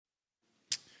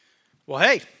Well,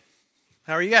 hey,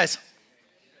 how are you guys?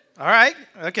 All right.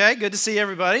 Okay. Good to see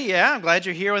everybody. Yeah, I'm glad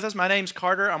you're here with us. My name's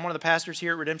Carter. I'm one of the pastors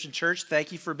here at Redemption Church.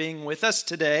 Thank you for being with us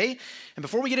today. And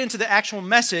before we get into the actual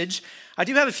message, I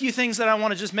do have a few things that I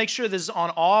want to just make sure this is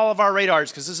on all of our radars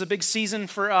because this is a big season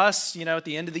for us, at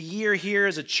the end of the year here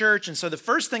as a church. And so the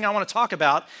first thing I want to talk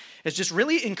about is just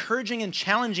really encouraging and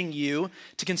challenging you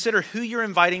to consider who you're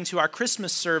inviting to our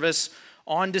Christmas service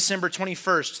on December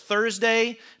 21st.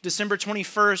 Thursday, December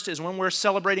 21st is when we're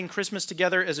celebrating Christmas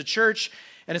together as a church.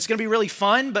 And it's going to be really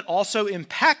fun, but also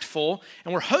impactful.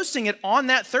 And we're hosting it on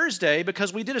that Thursday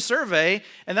because we did a survey,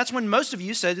 and that's when most of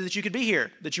you said that you could be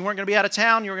here, that you weren't going to be out of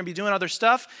town, you were going to be doing other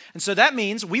stuff. And so that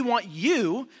means we want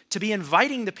you to be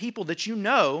inviting the people that you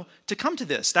know to come to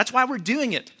this. That's why we're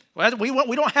doing it. We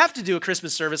don't have to do a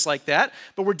Christmas service like that,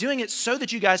 but we're doing it so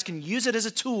that you guys can use it as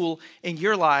a tool in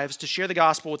your lives to share the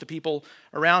gospel with the people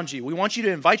around you. We want you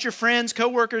to invite your friends,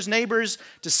 coworkers, neighbors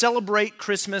to celebrate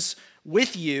Christmas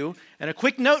with you. And a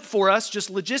quick note for us,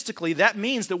 just logistically, that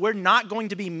means that we're not going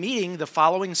to be meeting the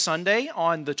following Sunday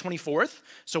on the 24th.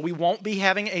 So we won't be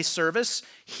having a service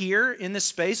here in this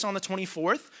space on the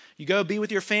 24th. You go be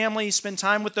with your family, spend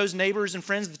time with those neighbors and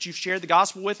friends that you've shared the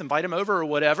gospel with, invite them over or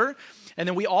whatever. And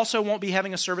then we also won't be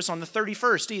having a service on the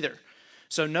 31st either.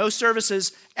 So no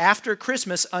services after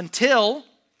Christmas until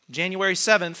January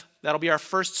 7th. That'll be our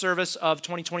first service of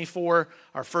 2024,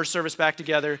 our first service back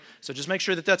together. So just make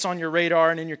sure that that's on your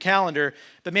radar and in your calendar.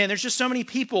 But man, there's just so many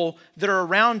people that are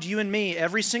around you and me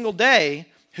every single day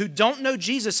who don't know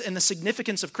Jesus and the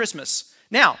significance of Christmas.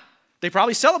 Now, they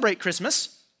probably celebrate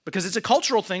Christmas because it's a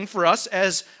cultural thing for us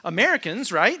as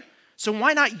Americans, right? So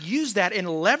why not use that and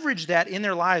leverage that in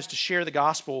their lives to share the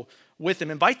gospel with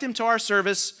them? Invite them to our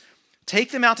service.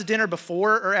 Take them out to dinner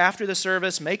before or after the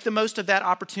service. Make the most of that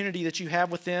opportunity that you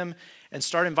have with them and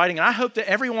start inviting. And I hope that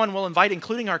everyone will invite,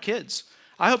 including our kids.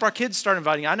 I hope our kids start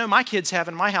inviting. I know my kids have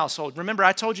in my household. Remember,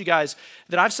 I told you guys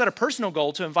that I've set a personal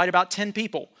goal to invite about 10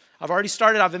 people. I've already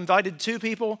started. I've invited 2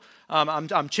 people.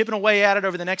 I'm chipping away at it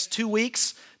over the next 2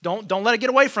 weeks. Don't let it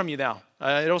get away from you now.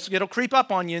 It'll creep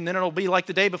up on you, and then it'll be like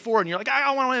the day before, and you're like,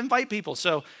 I want to invite people.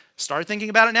 So start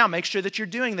thinking about it now. Make sure that you're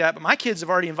doing that. But my kids have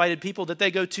already invited people that they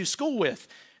go to school with.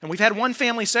 And we've had one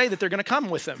family say that they're going to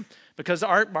come with them because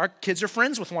our kids are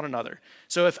friends with one another.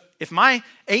 So if my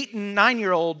 8 and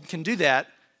 9-year-old can do that,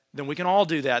 then we can all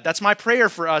do that. That's my prayer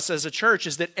for us as a church,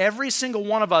 is that every single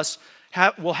one of us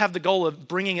will have the goal of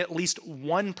bringing at least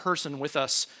one person with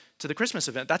us to the Christmas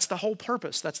event. That's the whole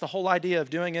purpose. That's the whole idea of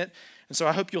doing it. And so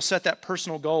I hope you'll set that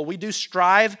personal goal. We do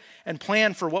strive and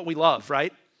plan for what we love,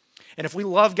 right? And if we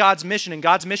love God's mission, and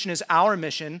God's mission is our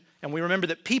mission, and we remember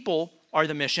that people are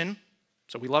the mission,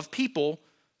 so we love people,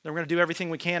 then we're going to do everything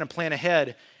we can and plan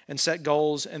ahead and set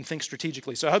goals and think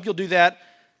strategically. So I hope you'll do that.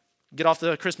 Get off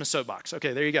the Christmas soapbox.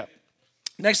 Okay, there you go.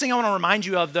 Next thing I want to remind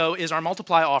you of, though, is our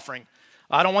multiply offering.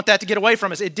 I don't want that to get away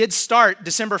from us. It did start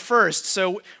December 1st,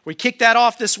 so we kicked that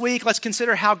off this week. Let's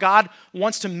consider how God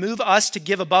wants to move us to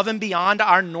give above and beyond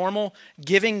our normal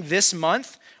giving this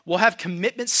month. We'll have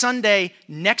Commitment Sunday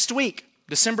next week,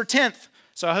 December 10th.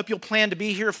 So I hope you'll plan to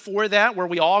be here for that, where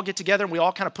we all get together and we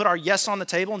all kind of put our yes on the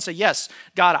table and say, yes,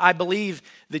 God, I believe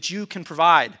that you can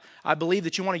provide. I believe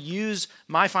that you want to use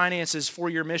my finances for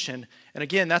your mission. And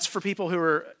again, that's for people who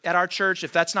are at our church.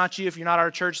 If that's not you, if you're not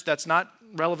our church, that's not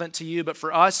relevant to you. But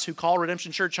for us who call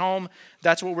Redemption Church home,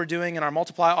 that's what we're doing in our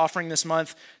multiply offering this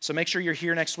month. So make sure you're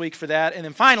here next week for that. And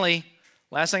then finally,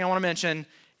 last thing I want to mention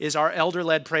is our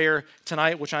elder-led prayer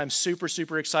tonight, which I'm super,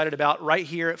 super excited about, right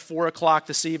here at 4 o'clock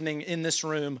this evening in this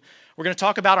room. We're going to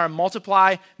talk about our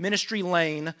multiply ministry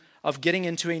lane of getting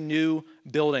into a new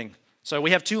building. So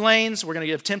we have 2 lanes. We're going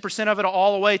to give 10% of it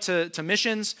all the way to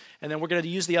missions, and then we're going to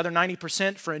use the other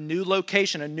 90% for a new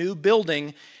location, a new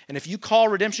building. And if you call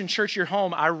Redemption Church your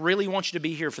home, I really want you to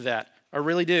be here for that. I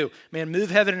really do. Man,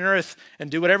 move heaven and earth and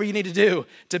do whatever you need to do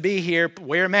to be here.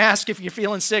 Wear a mask if you're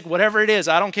feeling sick, whatever it is.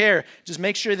 I don't care. Just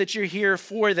make sure that you're here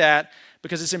for that,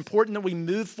 because it's important that we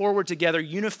move forward together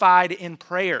unified in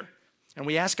prayer. And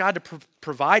we ask God to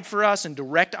provide for us and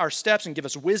direct our steps and give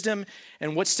us wisdom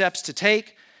and what steps to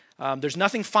take. There's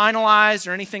nothing finalized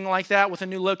or anything like that with a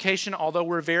new location, although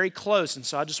we're very close. And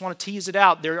so I just want to tease it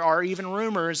out. There are even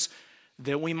rumors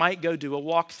that we might go do a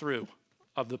walkthrough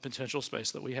of the potential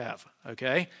space that we have,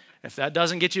 okay? If that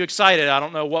doesn't get you excited, I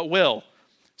don't know what will.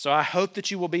 So I hope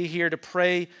that you will be here to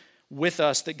pray with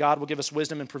us that God will give us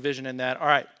wisdom and provision in that. All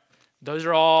right, those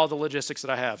are all the logistics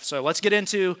that I have. So let's get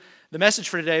into the message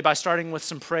for today by starting with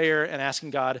some prayer and asking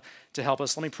God to help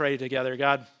us. Let me pray together.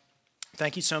 God,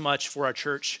 thank you so much for our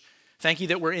church. Thank you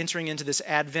that we're entering into this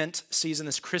Advent season,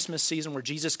 this Christmas season where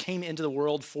Jesus came into the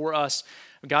world for us.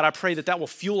 God, I pray that will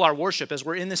fuel our worship. As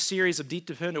we're in this series of deep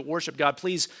dependent worship, God,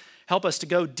 please help us to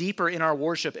go deeper in our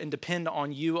worship and depend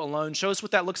on you alone. Show us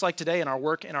what that looks like today in our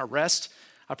work and our rest.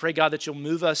 I pray, God, that you'll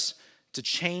move us to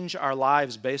change our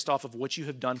lives based off of what you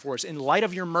have done for us. In light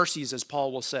of your mercies, as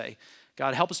Paul will say,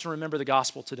 God, help us to remember the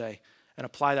gospel today and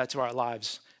apply that to our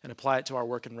lives and apply it to our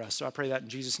work and rest. So I pray that in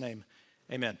Jesus' name,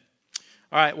 amen.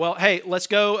 All right, well, hey, let's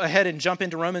go ahead and jump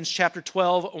into Romans chapter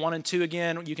 12, 1 and 2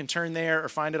 again. You can turn there or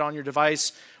find it on your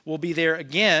device. We'll be there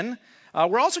again.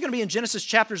 We're also going to be in Genesis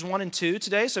chapters 1 and 2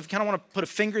 today, so if you kind of want to put a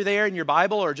finger there in your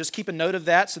Bible or just keep a note of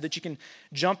that so that you can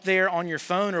jump there on your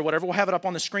phone or whatever, we'll have it up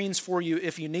on the screens for you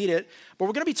if you need it. But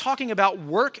we're going to be talking about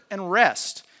work and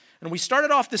rest. And we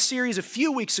started off this series a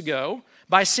few weeks ago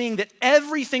by seeing that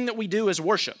everything that we do is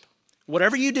worship.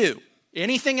 Whatever you do,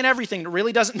 anything and everything, it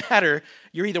really doesn't matter.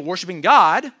 You're either worshiping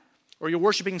God or you're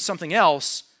worshiping something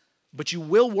else, but you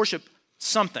will worship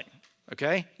something.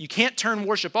 Okay? You can't turn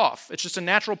worship off. It's just a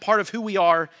natural part of who we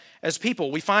are as people.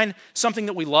 We find something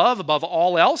that we love above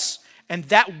all else, and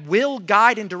that will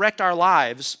guide and direct our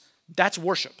lives. That's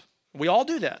worship. We all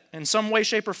do that in some way,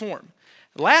 shape, or form.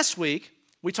 Last week,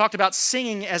 we talked about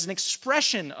singing as an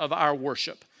expression of our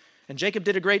worship. And Jacob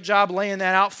did a great job laying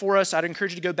that out for us. I'd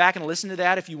encourage you to go back and listen to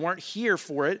that if you weren't here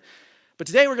for it. But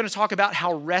today we're going to talk about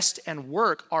how rest and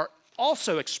work are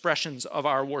also expressions of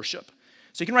our worship.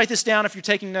 So you can write this down if you're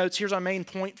taking notes. Here's our main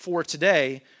point for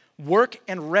today. Work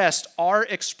and rest are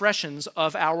expressions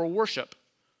of our worship.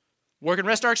 Work and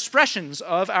rest are expressions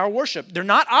of our worship. They're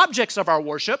not objects of our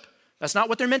worship. That's not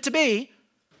what they're meant to be.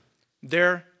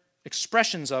 They're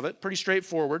expressions of it, pretty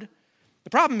straightforward. The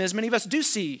problem is many of us do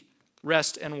see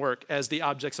rest and work as the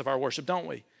objects of our worship, don't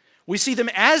we? We see them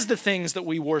as the things that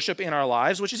we worship in our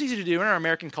lives, which is easy to do in our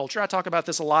American culture. I talk about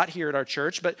this a lot here at our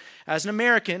church, but as an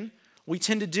American, we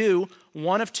tend to do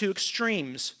one of two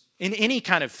extremes in any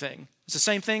kind of thing. It's the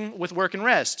same thing with work and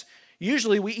rest.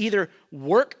 Usually we either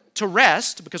work to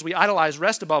rest because we idolize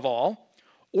rest above all,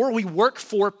 or we work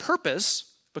for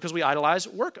purpose because we idolize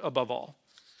work above all.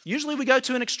 Usually we go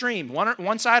to an extreme,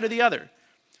 one side or the other.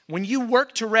 When you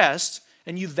work to rest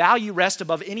and you value rest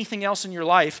above anything else in your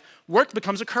life, work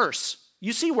becomes a curse.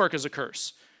 You see work as a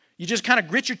curse. You just kind of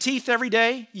grit your teeth every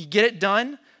day, you get it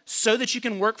done, so that you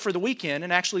can work for the weekend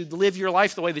and actually live your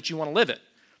life the way that you want to live it.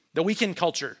 The weekend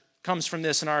culture comes from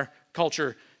this in our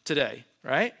culture today,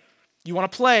 right? You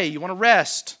want to play, you want to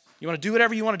rest, you want to do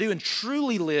whatever you want to do and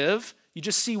truly live. You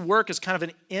just see work as kind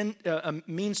of a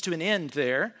means to an end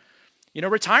there. You know,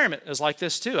 retirement is like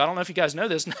this too. I don't know if you guys know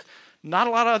this. Not a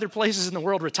lot of other places in the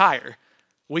world retire.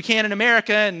 We can in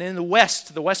America and in the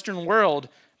West, the Western world,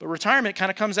 but retirement kind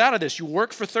of comes out of this. You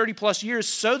work for 30 plus years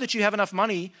so that you have enough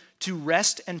money to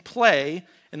rest and play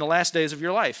in the last days of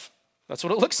your life. That's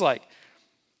what it looks like.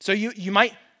 So you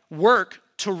might work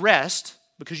to rest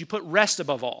because you put rest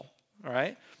above all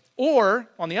right? Or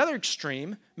on the other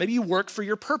extreme, maybe you work for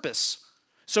your purpose.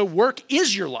 So work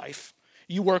is your life.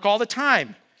 You work all the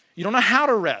time. You don't know how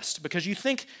to rest because you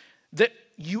think that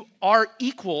you are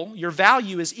equal, your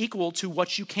value is equal to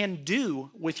what you can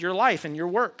do with your life and your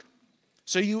work.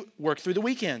 So you work through the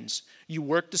weekends. You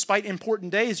work despite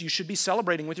important days you should be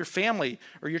celebrating with your family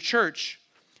or your church.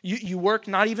 You work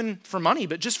not even for money,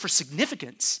 but just for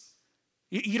significance.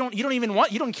 You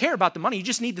don't care about the money. You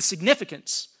just need the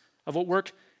significance of what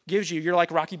work gives you. You're like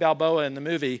Rocky Balboa in the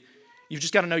movie. You've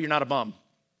just got to know you're not a bum.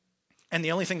 And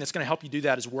the only thing that's going to help you do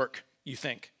that is work, you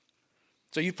think.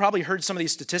 So you've probably heard some of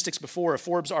these statistics before. A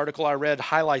Forbes article I read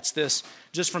highlights this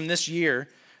just from this year,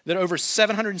 that over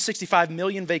 765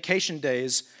 million vacation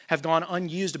days have gone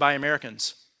unused by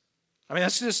Americans. I mean,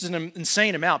 that's just an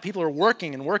insane amount. People are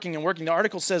working and working and working. The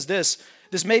article says this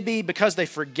may be because they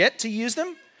forget to use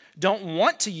them, don't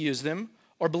want to use them,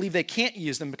 or believe they can't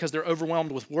use them because they're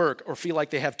overwhelmed with work or feel like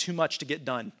they have too much to get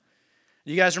done.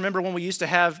 You guys remember when we used to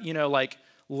have, like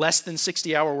less than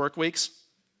 60-hour work weeks?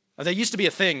 That used to be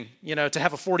a thing, to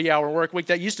have a 40-hour work week.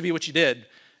 That used to be what you did.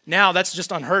 Now that's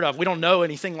just unheard of. We don't know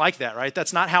anything like that, right?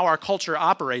 That's not how our culture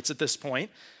operates at this point.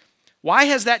 Why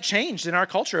has that changed in our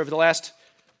culture over the last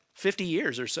 50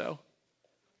 years or so?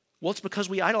 Well, it's because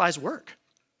we idolize work.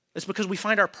 It's because we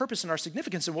find our purpose and our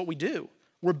significance in what we do.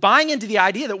 We're buying into the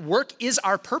idea that work is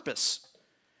our purpose.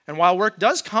 And while work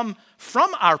does come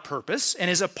from our purpose and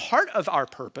is a part of our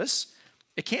purpose,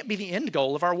 it can't be the end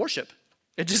goal of our worship.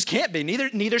 It just can't be.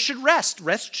 Neither should rest.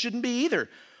 Rest shouldn't be either.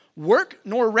 Work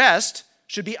nor rest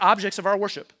should be objects of our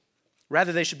worship.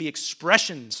 Rather, they should be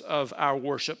expressions of our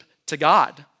worship to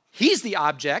God. He's the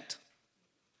object,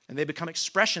 and they become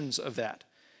expressions of that.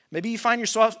 Maybe you find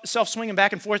yourself swinging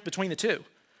back and forth between the two.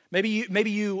 Maybe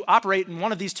you operate in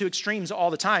one of these two extremes all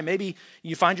the time. Maybe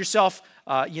you find yourself,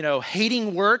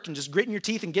 hating work and just gritting your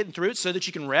teeth and getting through it so that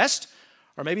you can rest.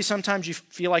 Or maybe sometimes you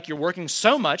feel like you're working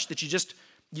so much that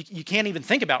you can't even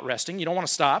think about resting. You don't want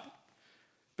to stop.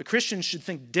 But Christians should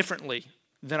think differently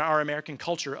than our American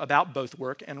culture about both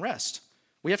work and rest.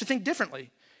 We have to think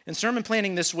differently. In sermon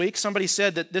planning this week, somebody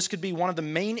said that this could be one of the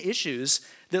main issues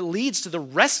that leads to the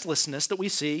restlessness that we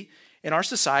see in our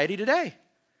society today.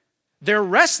 They're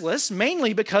restless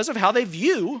mainly because of how they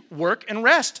view work and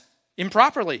rest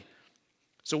improperly.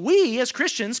 So we as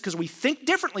Christians, because we think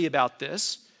differently about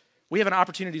this, we have an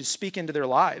opportunity to speak into their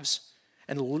lives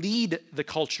and lead the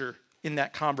culture in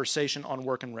that conversation on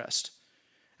work and rest.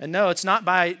 And no, it's not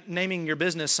by naming your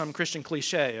business some Christian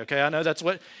cliche, okay? I know that's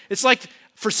what, it's like,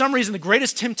 for some reason, the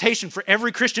greatest temptation for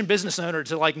every Christian business owner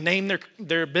to name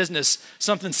their business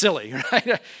something silly,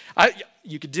 right?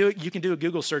 You can do a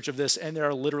Google search of this, and there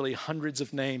are literally hundreds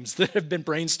of names that have been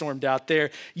brainstormed out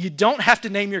there. You don't have to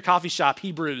name your coffee shop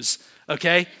Hebrews,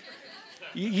 okay?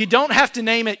 You don't have to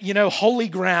name it, Holy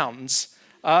Grounds.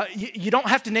 You don't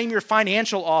have to name your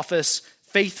financial office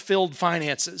Faith-Filled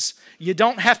Finances. You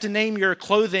don't have to name your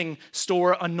clothing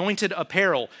store Anointed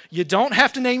Apparel. You don't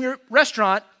have to name your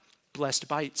restaurant Blessed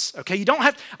Bites. Okay, you don't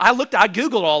have. I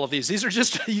Googled all of these. These are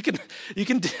just you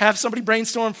can have somebody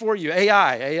brainstorm for you.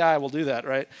 AI will do that,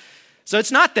 right? So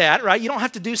it's not that, right? You don't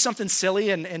have to do something silly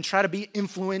and try to be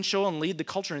influential and lead the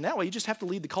culture in that way. You just have to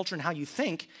lead the culture in how you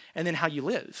think and then how you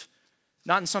live,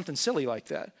 not in something silly like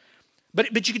that.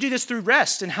 But you can do this through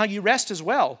rest and how you rest as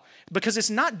well, because it's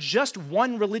not just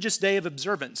one religious day of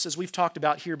observance, as we've talked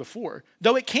about here before,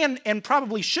 though it can and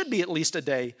probably should be at least a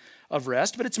day of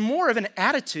rest, but it's more of an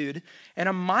attitude and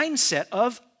a mindset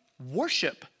of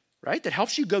worship, right, that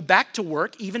helps you go back to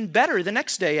work even better the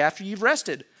next day after you've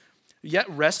rested. Yet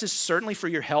rest is certainly for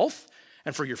your health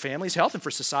and for your family's health and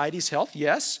for society's health,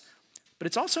 yes, but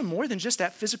it's also more than just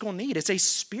that physical need. It's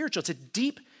a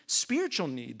deep spiritual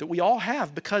need that we all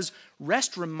have, because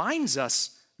rest reminds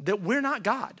us that we're not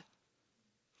God,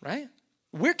 right?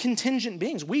 We're contingent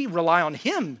beings. We rely on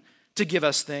Him to give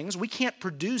us things. We can't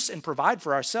produce and provide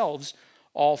for ourselves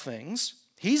all things.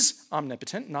 He's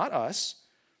omnipotent, not us.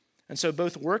 And so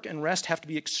both work and rest have to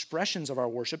be expressions of our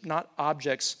worship, not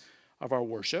objects of our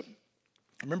worship.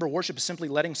 Remember, worship is simply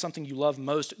letting something you love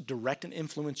most direct and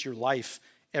influence your life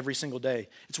every single day.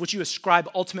 It's what you ascribe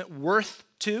ultimate worth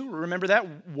to. Remember that?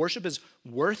 Worship is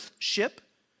worthship.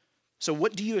 So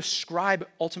what do you ascribe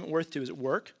ultimate worth to? Is it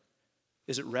work?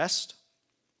 Is it rest?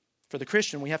 For the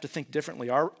Christian, we have to think differently.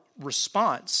 Our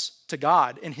response to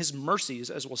God and His mercies,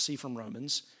 as we'll see from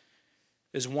Romans,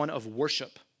 is one of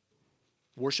worship.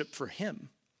 Worship for Him.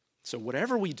 So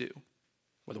whatever we do,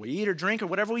 whether we eat or drink or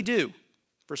whatever we do,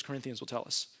 1 Corinthians will tell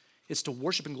us, it's to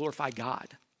worship and glorify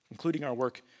God, including our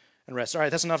work and rest. All right,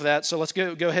 that's enough of that. So let's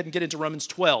go ahead and get into Romans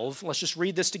 12. Let's just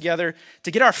read this together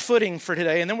to get our footing for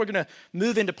today, and then we're going to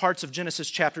move into parts of Genesis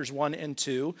chapters 1 and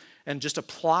 2 and just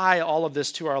apply all of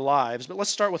this to our lives. But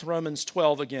let's start with Romans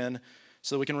 12 again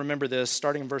so that we can remember this.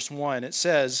 Starting in verse 1, it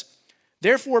says,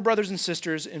 "Therefore, brothers and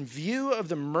sisters, in view of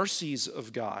the mercies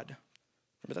of God,"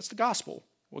 remember that's the gospel,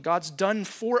 what God's done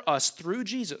for us through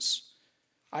Jesus,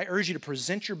 "I urge you to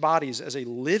present your bodies as a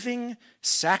living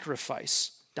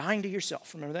sacrifice," dying to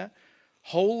yourself, remember that?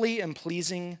 "Holy and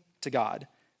pleasing to God.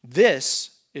 This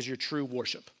is your true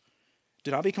worship.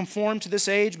 Do not be conformed to this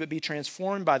age, but be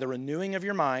transformed by the renewing of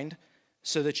your mind,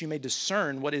 so that you may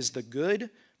discern what is the good,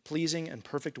 pleasing, and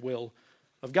perfect will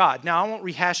of God." Now, I won't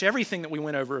rehash everything that we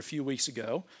went over a few weeks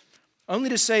ago, only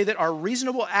to say that our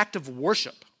reasonable act of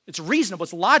worship, it's reasonable,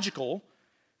 it's logical.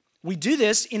 We do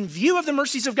this in view of the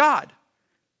mercies of God.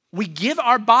 We give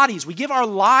our bodies, we give our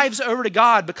lives over to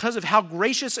God because of how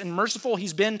gracious and merciful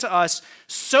He's been to us,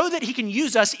 so that He can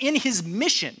use us in His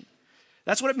mission.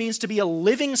 That's what it means to be a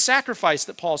living sacrifice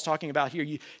that Paul's talking about here.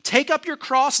 You take up your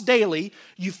cross daily,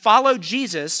 you follow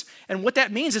Jesus, and what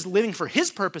that means is living for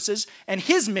His purposes and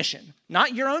His mission,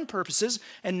 not your own purposes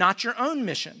and not your own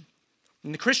mission.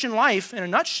 And the Christian life, in a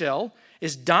nutshell,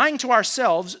 is dying to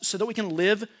ourselves so that we can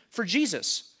live for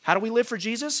Jesus. How do we live for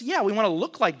Jesus? Yeah, we want to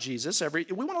look like Jesus we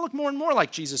want to look more and more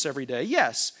like Jesus every day.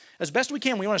 Yes, as best we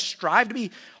can. We want to strive to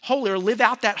be holy or live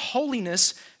out that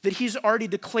holiness that He's already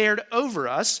declared over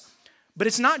us. But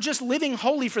it's not just living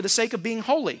holy for the sake of being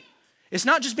holy. It's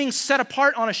not just being set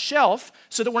apart on a shelf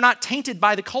so that we're not tainted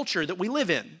by the culture that we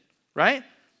live in, right?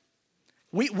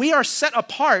 We are set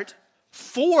apart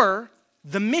for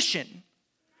the mission.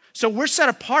 So we're set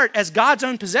apart as God's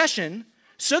own possession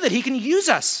so that He can use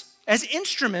us as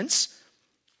instruments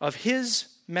of His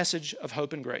message of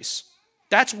hope and grace.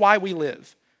 That's why we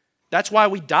live. That's why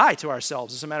we die to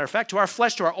ourselves, as a matter of fact, to our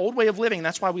flesh, to our old way of living.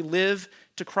 That's why we live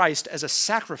to Christ as a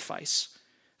sacrifice.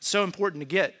 It's so important to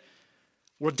get.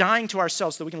 We're dying to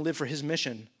ourselves so that we can live for his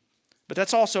mission. But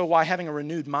that's also why having a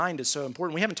renewed mind is so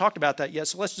important. We haven't talked about that yet,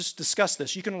 so let's just discuss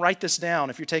this. You can write this down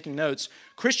if you're taking notes.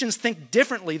 Christians think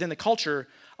differently than the culture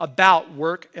about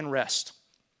work and rest.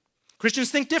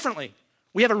 Christians think differently.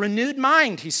 We have a renewed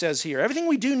mind, he says here. Everything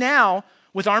we do now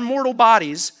with our mortal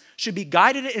bodies should be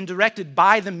guided and directed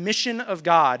by the mission of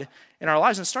God in our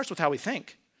lives, and it starts with how we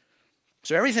think.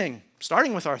 So everything,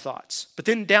 starting with our thoughts, but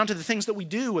then down to the things that we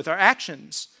do with our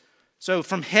actions. So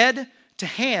from head to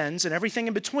hands and everything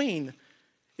in between,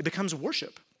 it becomes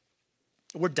worship.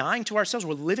 We're dying to ourselves.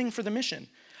 We're living for the mission.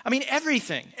 I mean,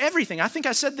 everything. I think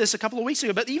I said this a couple of weeks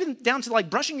ago, but even down to like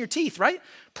brushing your teeth, right?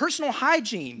 Personal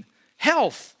hygiene,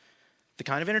 health, the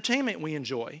kind of entertainment we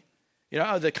enjoy,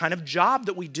 the kind of job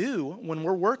that we do when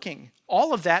we're working.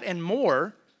 All of that and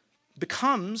more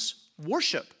becomes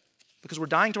worship because we're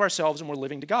dying to ourselves and we're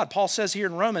living to God. Paul says here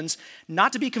in Romans,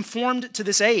 not to be conformed to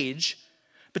this age,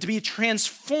 but to be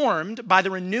transformed by the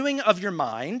renewing of your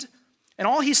mind. And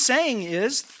all he's saying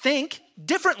is think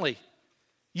differently.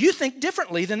 You think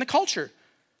differently than the culture.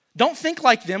 Don't think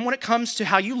like them when it comes to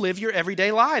how you live your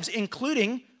everyday lives,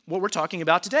 including what we're talking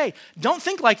about today. Don't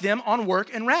think like them on work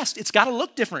and rest. It's got to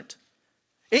look different.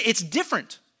 It's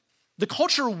different. The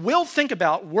culture will think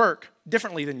about work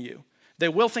differently than you. They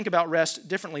will think about rest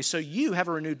differently. So you have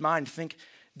a renewed mind, think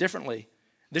differently.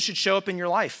 This should show up in your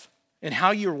life and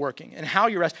how you're working and how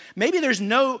you rest. Maybe there's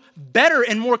no better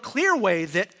and more clear way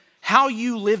that how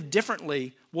you live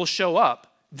differently will show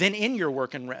up than in your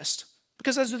work and rest.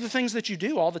 Because those are the things that you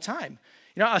do all the time.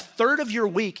 A third of your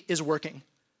week is working.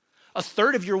 A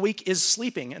third of your week is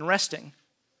sleeping and resting.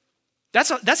 That's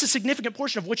a significant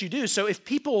portion of what you do. So if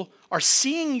people are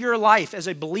seeing your life as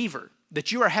a believer,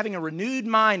 that you are having a renewed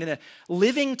mind and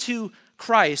living to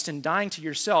Christ and dying to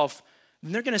yourself,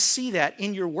 then they're going to see that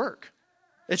in your work.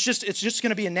 It's just going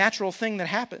to be a natural thing that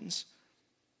happens.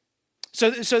 So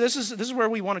this is where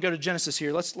we want to go to Genesis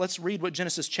here. Let's read what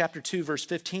Genesis chapter 2, verse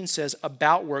 15 says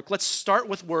about work. Let's start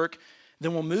with work,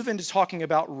 then we'll move into talking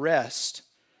about rest.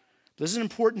 This is an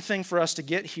important thing for us to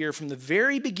get here. From the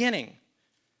very beginning,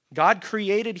 God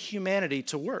created humanity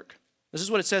to work. This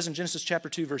is what it says in Genesis chapter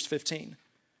 2, verse 15.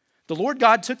 The Lord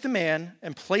God took the man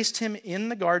and placed him in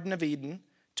the Garden of Eden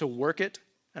to work it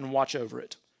and watch over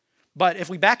it. But if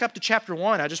we back up to chapter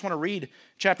 1, I just want to read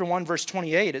chapter 1, verse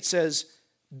 28. It says,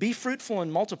 be fruitful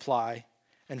and multiply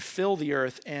and fill the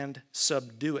earth and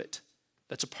subdue it.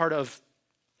 That's a part of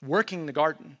working the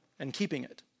garden and keeping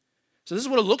it. So this is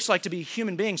what it looks like to be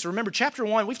human beings. So remember, chapter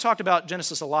 1, we've talked about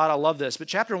Genesis a lot. I love this. But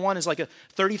chapter 1 is like a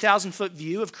 30,000-foot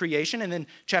view of creation. And then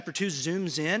chapter 2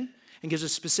 zooms in and gives a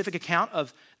specific account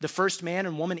of the first man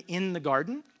and woman in the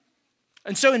garden.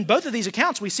 And so in both of these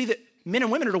accounts, we see that men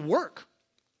and women are to work.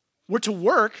 We're to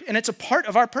work, and it's a part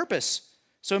of our purpose.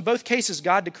 So in both cases,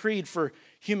 God decreed for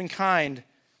humankind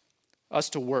us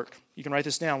to work. You can write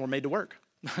this down. We're made to work.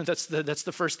 That's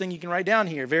the first thing you can write down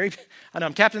here. I know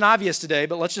I'm Captain Obvious today,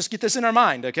 but let's just get this in our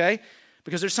mind, okay?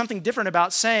 Because there's something different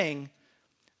about saying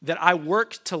that I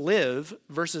work to live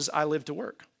versus I live to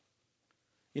work.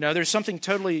 There's something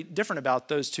totally different about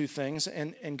those two things,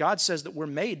 and God says that we're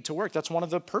made to work. That's one of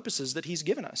the purposes that he's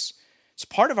given us. It's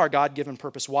part of our God-given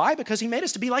purpose. Why? Because he made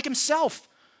us to be like himself.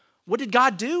 What did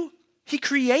God do? He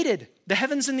created the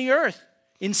heavens and the earth.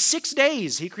 In 6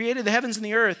 days, he created the heavens and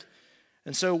the earth.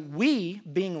 And so we,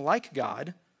 being like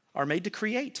God, are made to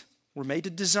create. We're made to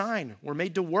design. We're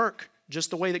made to work just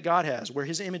the way that God has. We're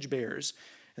his image bearers.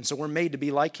 And so we're made to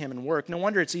be like him and work. No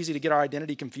wonder it's easy to get our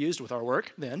identity confused with our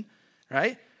work then,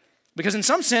 right? Because in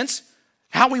some sense,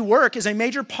 how we work is a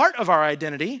major part of our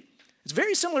identity. It's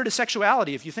very similar to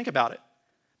sexuality if you think about it.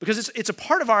 Because it's a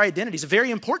part of our identity. It's a very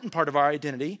important part of our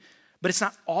identity, but it's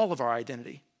not all of our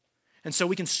identity. And so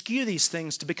we can skew these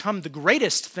things to become the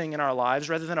greatest thing in our lives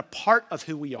rather than a part of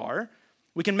who we are.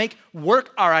 We can make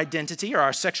work our identity or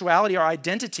our sexuality our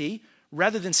identity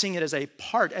rather than seeing it as a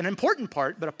part, an important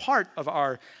part, but a part of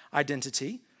our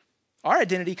identity. Our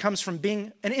identity comes from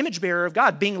being an image bearer of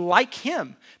God, being like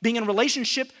him, being in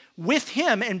relationship with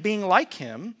him and being like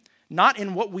him, not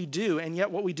in what we do, and yet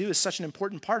what we do is such an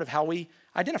important part of how we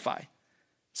identify.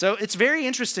 So it's very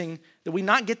interesting that we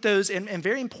not get those, and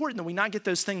very important that we not get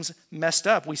those things messed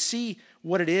up. We see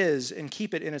what it is and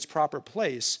keep it in its proper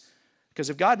place. Because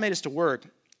if God made us to work,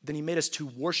 then he made us to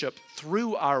worship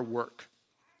through our work.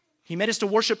 He made us to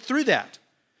worship through that.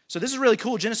 So this is really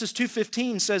cool. Genesis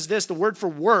 2:15 says this, the word for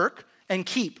work and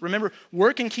keep. Remember,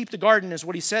 work and keep the garden is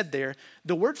what he said there.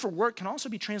 The word for work can also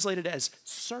be translated as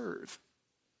serve.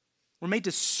 We're made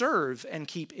to serve and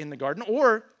keep in the garden.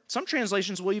 Or some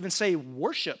translations will even say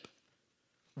worship.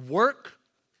 Work,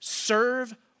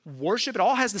 serve, worship. It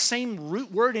all has the same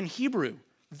root word in Hebrew.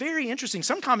 Very interesting.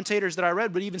 Some commentators that I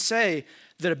read would even say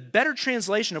that a better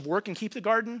translation of work and keep the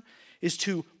garden is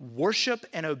to worship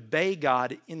and obey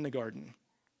God in the garden.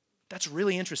 That's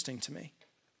really interesting to me.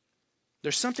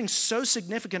 There's something so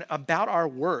significant about our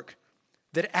work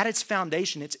that at its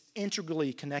foundation, it's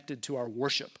integrally connected to our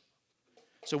worship.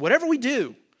 So whatever we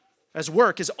do as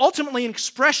work is ultimately an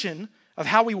expression of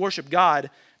how we worship God.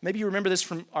 Maybe you remember this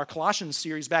from our Colossians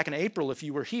series back in April if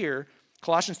you were here.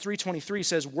 Colossians 3:23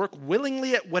 says, work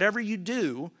willingly at whatever you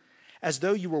do as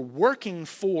though you were working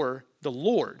for the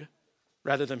Lord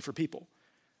rather than for people.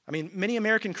 I mean, many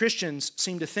American Christians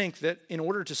seem to think that in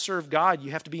order to serve God,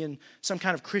 you have to be in some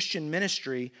kind of Christian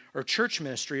ministry or church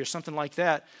ministry or something like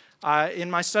that. In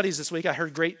my studies this week, I heard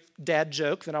a great dad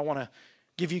joke that I want to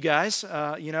give you guys.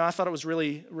 I thought it was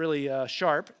really, really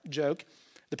sharp joke.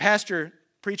 The pastor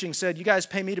preaching said, you guys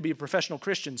pay me to be a professional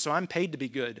Christian, so I'm paid to be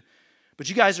good. But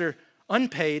you guys are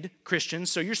unpaid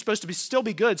Christians, so you're supposed to still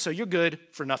be good, so you're good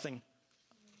for nothing.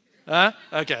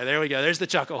 Okay, there we go. There's the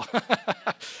chuckle.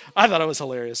 I thought it was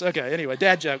hilarious. Okay, anyway,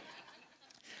 dad joke.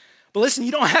 But listen,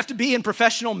 you don't have to be in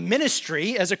professional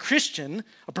ministry as a Christian,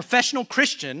 a professional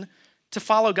Christian, to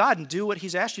follow God and do what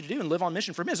he's asked you to do and live on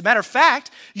mission for him. As a matter of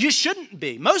fact, you shouldn't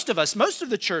be. Most of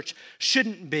the church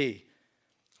shouldn't be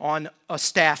on a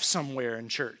staff somewhere in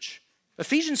church.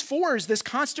 Ephesians 4 is this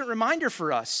constant reminder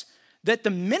for us that the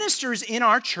ministers in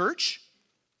our church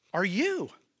are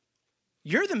you.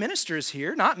 You're the ministers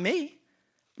here, not me.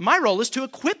 My role is to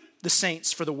equip the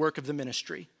saints for the work of the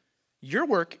ministry. Your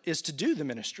work is to do the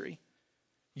ministry.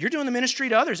 You're doing the ministry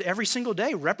to others every single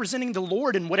day, representing the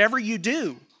Lord in whatever you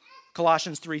do,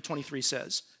 Colossians 3:23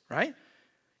 says, right?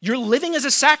 You're living as a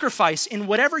sacrifice in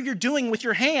whatever you're doing with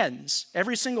your hands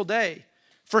every single day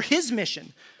for his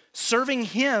mission, serving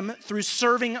him through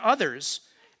serving others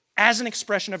as an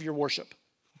expression of your worship.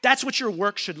 That's what your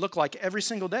work should look like every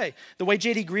single day. The way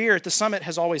J.D. Greear at the Summit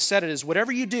has always said it is,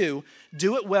 whatever you do,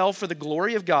 do it well for the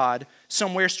glory of God,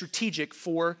 somewhere strategic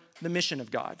for the mission of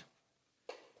God.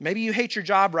 Maybe you hate your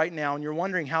job right now and you're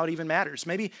wondering how it even matters.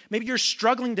 Maybe you're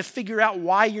struggling to figure out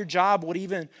why your job would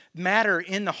even matter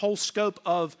in the whole scope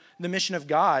of the mission of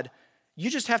God.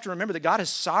 You just have to remember that God has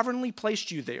sovereignly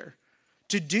placed you there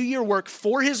to do your work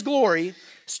for his glory,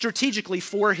 strategically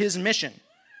for his mission.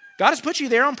 God has put you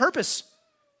there on purpose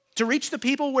to reach the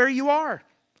people where you are.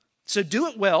 So do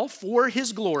it well for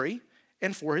his glory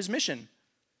and for his mission.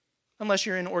 Unless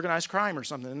you're in organized crime or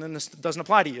something, and then this doesn't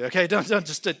apply to you, okay?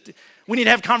 We need to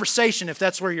have a conversation if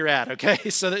that's where you're at, okay?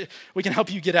 So that we can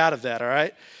help you get out of that, all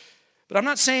right? But I'm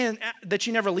not saying that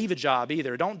you never leave a job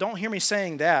either. Don't hear me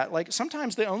saying that. Like,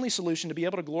 sometimes the only solution to be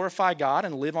able to glorify God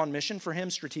and live on mission for him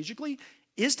strategically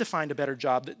is to find a better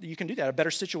job that you can do that, a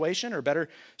better situation or a better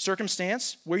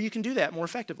circumstance where you can do that more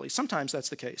effectively. Sometimes that's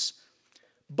the case.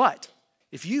 But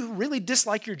if you really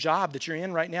dislike your job that you're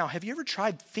in right now, have you ever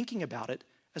tried thinking about it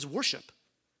as worship?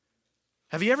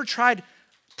 Have you ever tried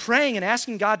praying and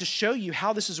asking God to show you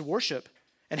how this is worship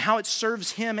and how it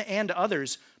serves him and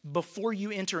others before you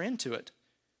enter into it?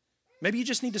 Maybe you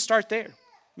just need to start there.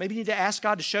 Maybe you need to ask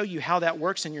God to show you how that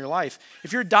works in your life.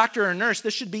 If you're a doctor or a nurse,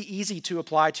 this should be easy to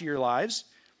apply to your lives.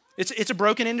 It's a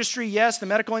broken industry, yes, the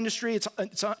medical industry. It's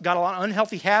got a lot of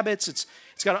unhealthy habits. It's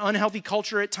got an unhealthy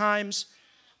culture at times,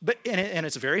 and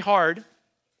it's very hard.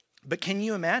 But can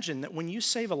you imagine that when you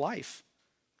save a life,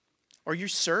 or you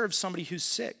serve somebody who's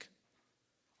sick,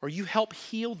 or you help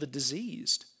heal the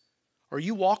diseased, or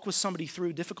you walk with somebody through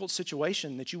a difficult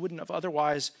situation that you wouldn't have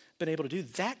otherwise been able to do,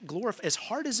 that glorifies, as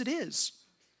hard as it is,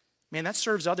 man, that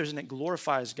serves others and it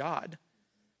glorifies God.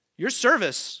 Your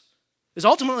service is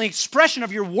ultimately an expression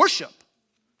of your worship.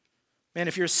 Man,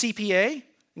 if you're a CPA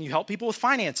and you help people with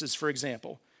finances, for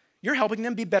example, you're helping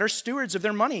them be better stewards of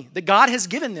their money that God has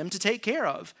given them to take care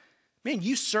of. Man,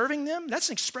 you serving them, that's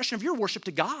an expression of your worship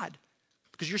to God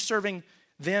because you're serving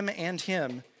them and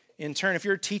him in turn. If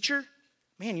you're a teacher,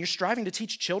 man, you're striving to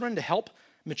teach children to help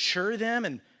mature them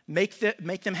and make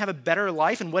them have a better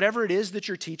life, and whatever it is that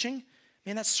you're teaching,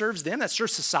 man, that serves them, that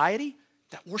serves society,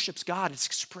 that worships God. It's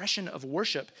expression of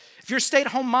worship. If you're a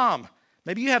stay-at-home mom,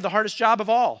 maybe you have the hardest job of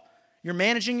all. You're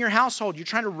managing your household. You're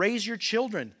trying to raise your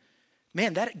children.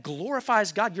 Man, that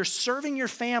glorifies God. You're serving your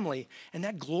family, and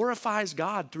that glorifies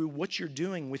God through what you're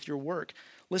doing with your work.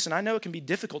 Listen, I know it can be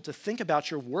difficult to think about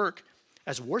your work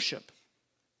as worship,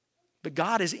 but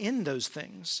God is in those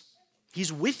things.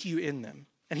 He's with you in them,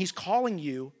 and he's calling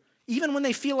you, even when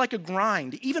they feel like a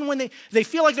grind, even when they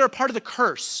feel like they're a part of the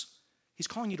curse, he's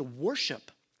calling you to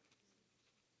worship.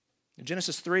 In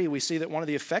Genesis 3, we see that one of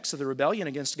the effects of the rebellion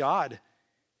against God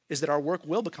is that our work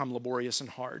will become laborious and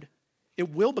hard.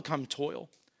 It will become toil.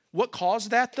 What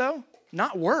caused that, though?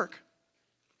 Not work.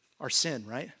 Our sin,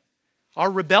 right?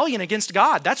 Our rebellion against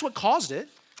God. That's what caused it.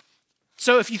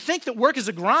 So if you think that work is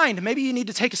a grind, maybe you need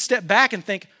to take a step back and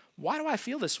think, why do I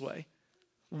feel this way?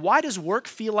 Why does work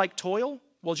feel like toil?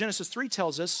 Well, Genesis 3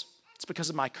 tells us it's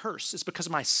because of my curse. It's because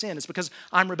of my sin. It's because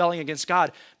I'm rebelling against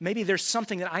God. Maybe there's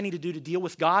something that I need to do to deal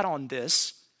with God on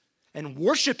this and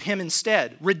worship him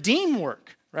instead. Redeem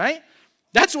work, right?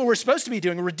 That's what we're supposed to be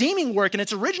doing, redeeming work in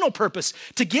its original purpose,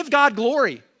 to give God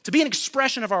glory, to be an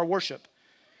expression of our worship.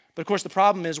 But of course, the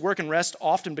problem is work and rest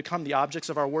often become the objects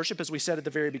of our worship, as we said at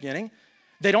the very beginning.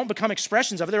 They don't become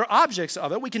expressions of it, they're objects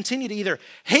of it. We continue to either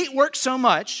hate work so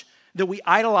much that we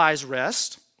idolize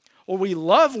rest, or we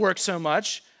love work so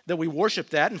much that we worship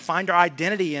that and find our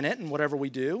identity in it and whatever we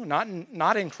do, not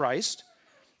in Christ.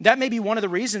 That may be one of the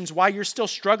reasons why you're still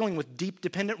struggling with deep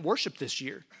dependent worship this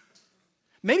year.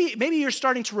 Maybe you're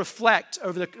starting to reflect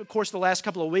over the course of the last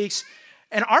couple of weeks,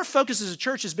 and our focus as a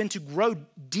church has been to grow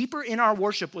deeper in our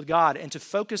worship with God and to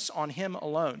focus on him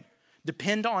alone,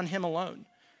 depend on him alone.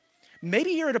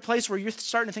 Maybe you're at a place where you're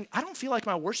starting to think, I don't feel like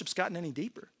my worship's gotten any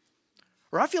deeper.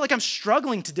 Or I feel like I'm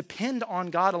struggling to depend on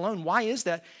God alone. Why is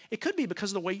that? It could be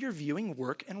because of the way you're viewing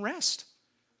work and rest.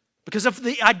 Because of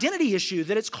the identity issue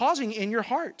that it's causing in your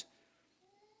heart.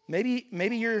 Maybe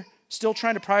you're still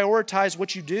trying to prioritize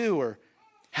what you do or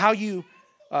how you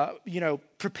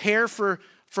prepare for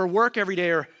work every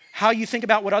day or how you think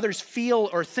about what others feel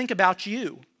or think about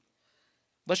you.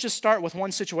 Let's just start with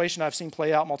one situation I've seen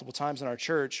play out multiple times in our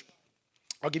church.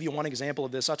 I'll give you one example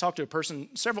of this. I talked to a person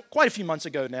quite a few months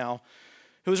ago now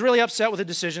who was really upset with a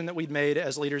decision that we'd made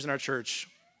as leaders in our church.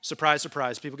 Surprise,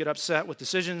 surprise. People get upset with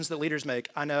decisions that leaders make.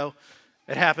 I know.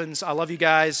 It happens. I love you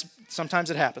guys. Sometimes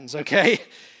it happens, okay?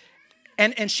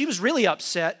 And she was really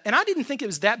upset, and I didn't think it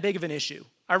was that big of an issue.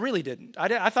 I really didn't.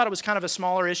 I thought it was kind of a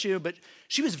smaller issue, but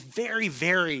she was very,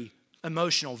 very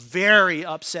emotional, very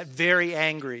upset, very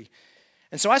angry.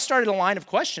 And so I started a line of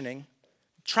questioning,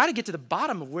 try to get to the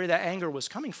bottom of where that anger was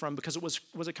coming from, because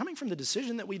was it coming from the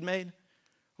decision that we'd made?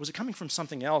 Or was it coming from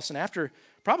something else? And after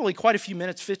probably quite a few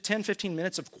minutes, 10, 15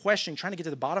 minutes of questioning, trying to get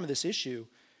to the bottom of this issue,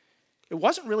 it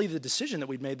wasn't really the decision that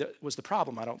we'd made that was the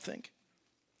problem, I don't think.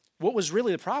 What was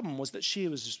really the problem was that she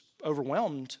was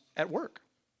overwhelmed at work.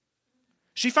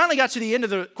 She finally got to the end of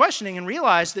the questioning and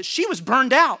realized that she was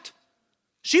burned out.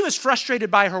 She was frustrated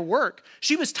by her work.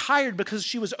 She was tired because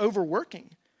she was overworking.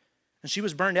 And she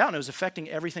was burned out, and it was affecting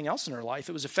everything else in her life.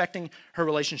 It was affecting her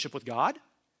relationship with God,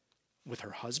 with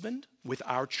her husband, with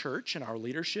our church and our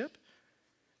leadership.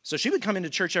 So she would come into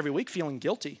church every week feeling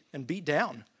guilty and beat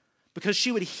down because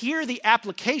she would hear the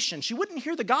application. She wouldn't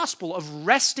hear the gospel of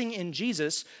resting in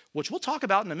Jesus, which we'll talk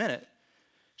about in a minute.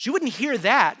 She wouldn't hear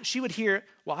that. She would hear,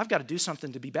 well, I've got to do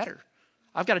something to be better.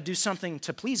 I've got to do something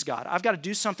to please God. I've got to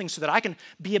do something so that I can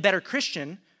be a better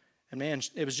Christian. And man,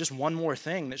 it was just one more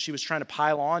thing that she was trying to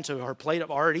pile on to her plate of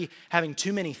already having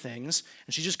too many things,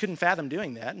 and she just couldn't fathom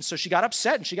doing that. And so she got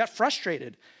upset and she got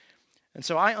frustrated. And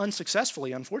so I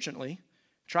unsuccessfully, unfortunately,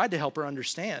 tried to help her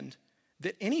understand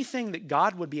that anything that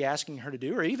God would be asking her to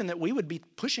do, or even that we would be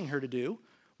pushing her to do,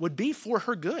 would be for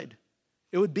her good.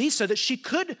 It would be so that she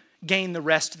could gain the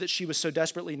rest that she was so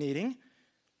desperately needing.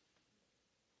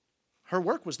 Her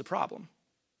work was the problem.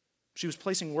 She was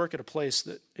placing work at a place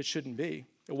that it shouldn't be.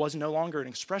 It was no longer an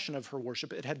expression of her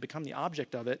worship. It had become the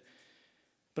object of it.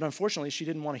 But unfortunately, she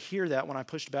didn't want to hear that when I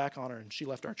pushed back on her and she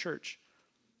left our church.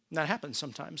 And that happens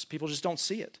sometimes. People just don't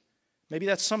see it. Maybe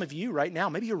that's some of you right now.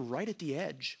 Maybe you're right at the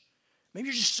edge. Maybe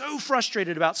you're just so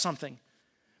frustrated about something.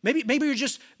 Maybe you're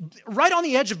just right on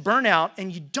the edge of burnout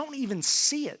and you don't even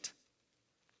see it.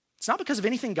 It's not because of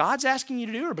anything God's asking you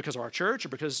to do or because of our church or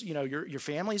because your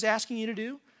family's asking you to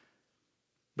do,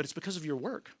 but it's because of your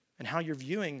work and how you're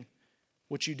viewing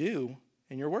what you do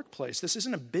in your workplace. This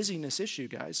isn't a busyness issue,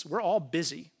 guys. We're all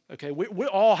busy, okay? We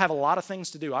all have a lot of things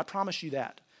to do. I promise you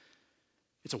that.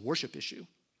 It's a worship issue.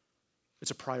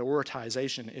 It's a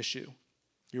prioritization issue.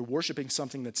 You're worshiping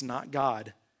something that's not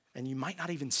God, and you might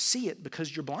not even see it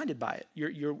because you're blinded by it.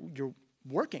 You're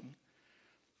working.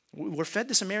 We're fed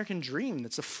this American dream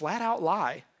that's a flat-out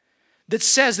lie that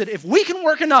says that if we can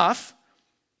work enough,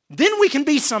 then we can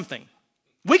be something.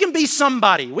 We can be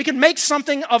somebody. We can make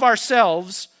something of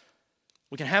ourselves.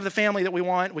 We can have the family that we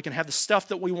want. We can have the stuff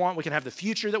that we want. We can have the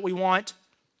future that we want.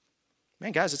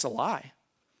 Man, guys, it's a lie.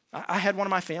 I had one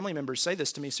of my family members say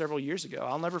this to me several years ago.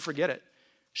 I'll never forget it.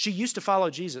 She used to follow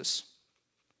Jesus.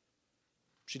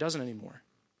 She doesn't anymore.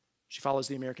 She follows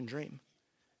the American dream.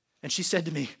 And she said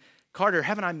to me, Carter,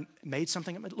 haven't I made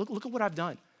something? Look at what I've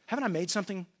done. Haven't I made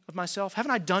something of myself?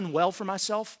 Haven't I done well for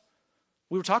myself?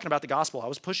 We were talking about the gospel. I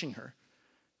was pushing her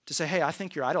to say, hey, I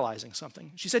think you're idolizing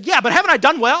something. She said, yeah, but haven't I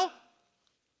done well?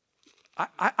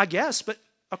 I guess, but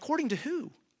according to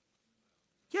who?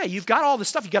 Yeah, you've got all this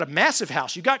stuff. You've got a massive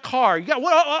house. You've got car. You've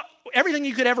got everything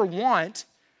you could ever want.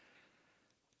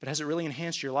 But has it really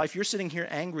enhanced your life? You're sitting here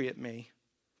angry at me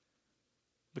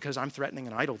because I'm threatening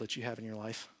an idol that you have in your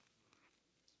life.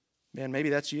 Man, maybe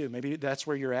that's you. Maybe that's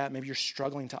where you're at. Maybe you're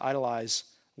struggling to idolize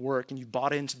work and you've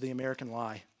bought into the American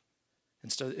lie.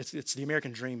 Instead, it's the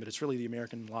American dream, but it's really the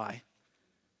American lie.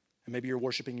 And maybe you're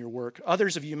worshiping your work.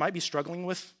 Others of you might be struggling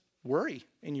with worry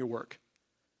in your work.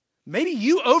 Maybe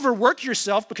you overwork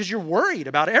yourself because you're worried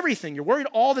about everything. You're worried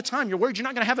all the time. You're worried you're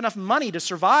not going to have enough money to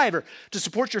survive or to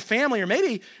support your family, or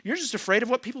maybe you're just afraid of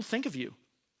what people think of you.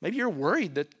 Maybe you're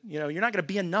worried that you're not going to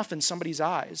be enough in somebody's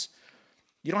eyes.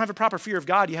 You don't have a proper fear of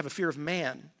God, you have a fear of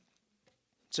man.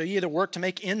 So you either work to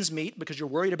make ends meet because you're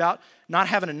worried about not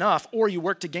having enough, or you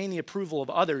work to gain the approval of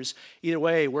others. Either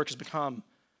way, work has become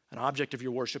an object of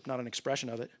your worship, not an expression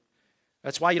of it.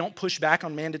 That's why you don't push back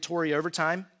on mandatory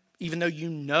overtime, even though you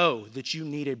know that you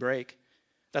need a break.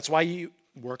 That's why you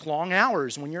work long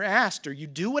hours when you're asked, or you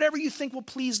do whatever you think will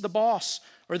please the boss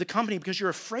or the company because you're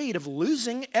afraid of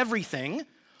losing everything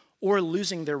or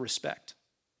losing their respect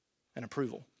and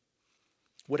approval.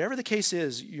 Whatever the case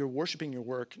is, you're worshiping your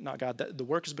work, not God. The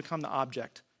work has become the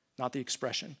object, not the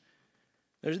expression.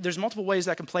 There's multiple ways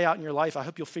that can play out in your life. I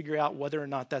hope you'll figure out whether or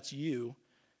not that's you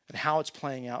and how it's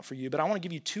playing out for you. But I want to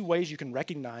give you 2 ways you can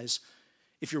recognize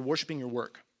if you're worshiping your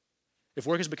work. If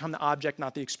work has become the object,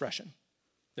 not the expression.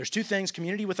 There's 2 things: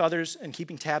 community with others and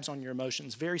keeping tabs on your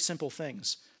emotions. Very simple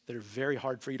things that are very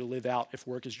hard for you to live out if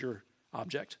work is your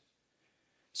object.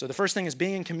 So the first thing is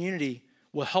being in community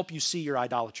will help you see your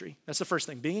idolatry. That's the first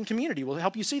thing. Being in community will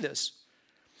help you see this.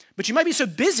 But you might be so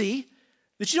busy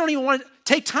that you don't even want to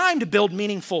take time to build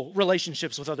meaningful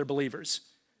relationships with other believers.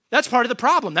 That's part of the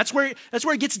problem. That's where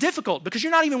it gets difficult, because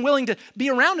you're not even willing to be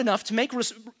around enough to make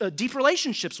deep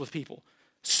relationships with people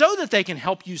so that they can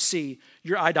help you see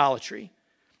your idolatry.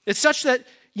 It's such that,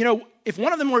 if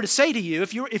one of them were to say to you,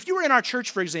 if you were in our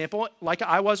church, for example, like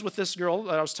I was with this girl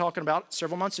that I was talking about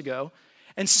several months ago,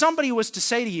 and somebody was to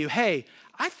say to you, hey,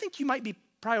 I think you might be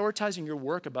prioritizing your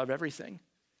work above everything.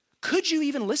 Could you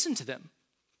even listen to them?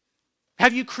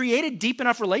 Have you created deep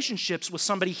enough relationships with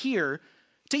somebody here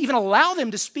to even allow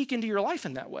them to speak into your life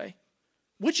in that way?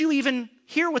 Would you even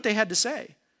hear what they had to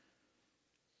say?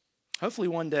 Hopefully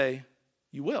one day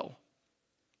you will.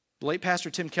 The late Pastor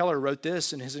Tim Keller wrote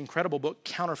this in his incredible book,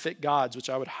 Counterfeit Gods, which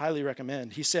I would highly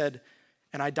recommend. He said,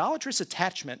 an idolatrous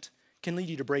attachment can lead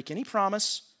you to break any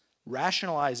promise,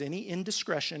 rationalize any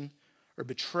indiscretion, or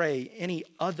betray any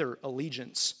other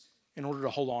allegiance in order to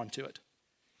hold on to it.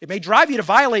 It may drive you to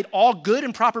violate all good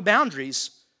and proper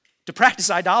boundaries. To practice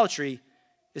idolatry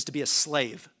is to be a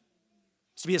slave.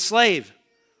 It's to be a slave.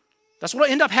 That's what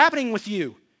will end up happening with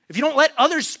you. If you don't let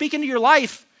others speak into your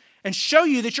life and show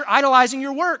you that you're idolizing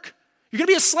your work, you're going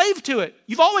to be a slave to it.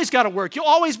 You've always got to work. You'll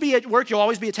always be at work. You'll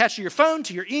always be attached to your phone,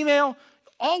 to your email. You'll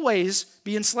always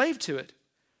be enslaved to it.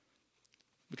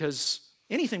 Because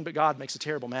anything but God makes a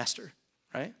terrible master,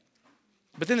 right?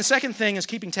 But then the second thing is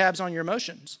keeping tabs on your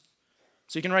emotions.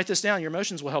 So you can write this down. Your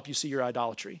emotions will help you see your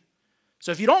idolatry.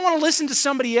 So if you don't want to listen to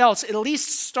somebody else, at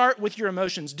least start with your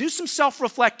emotions. Do some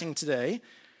self-reflecting today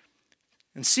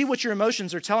and see what your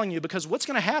emotions are telling you, because what's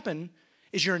going to happen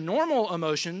is your normal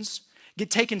emotions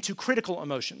get taken to critical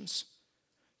emotions.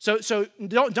 So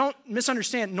don't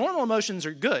misunderstand. Normal emotions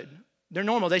are good. They're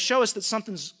normal. They show us that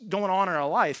something's going on in our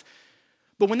life.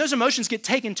 But when those emotions get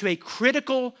taken to a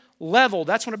critical level,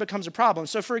 that's when it becomes a problem.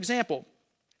 So for example,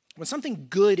 when something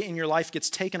good in your life gets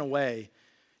taken away,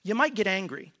 you might get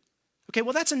angry. Okay,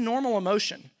 well, that's a normal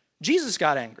emotion. Jesus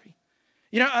got angry.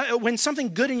 When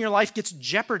something good in your life gets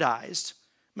jeopardized,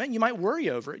 you might worry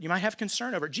over it. You might have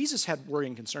concern over it. Jesus had worry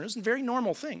and concern. It's a very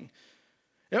normal thing.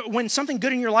 When something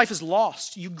good in your life is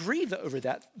lost, you grieve over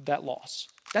that loss.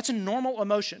 That's a normal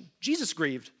emotion. Jesus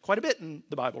grieved quite a bit in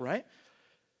the Bible, right?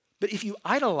 But if you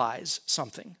idolize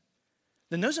something,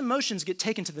 then those emotions get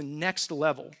taken to the next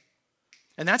level.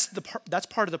 And that's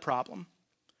part of the problem.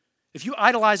 If you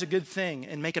idolize a good thing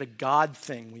and make it a God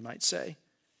thing, we might say,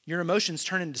 your emotions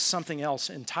turn into something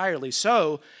else entirely,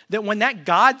 so that when that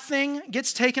God thing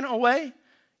gets taken away,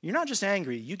 you're not just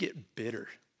angry, you get bitter.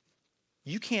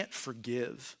 You can't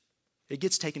forgive. It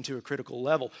gets taken to a critical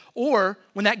level. Or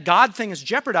when that God thing is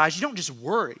jeopardized, you don't just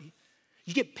worry,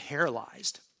 you get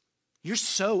paralyzed. You're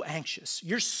so anxious,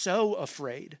 you're so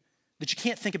afraid that you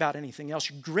can't think about anything else.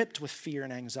 You're gripped with fear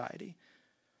and anxiety.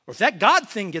 Or if that God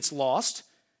thing gets lost,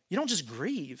 you don't just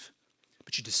grieve, but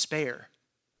but you despair.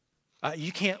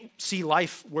 You can't see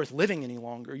life worth living any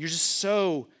longer. You're just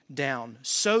so down,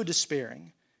 so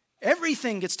despairing.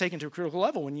 Everything gets taken to a critical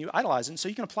level when you idolize it. And so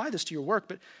you can apply this to your work.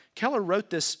 But Keller wrote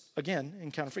this, again,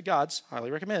 in Counterfeit Gods,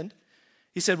 highly recommend.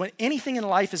 He said, when anything in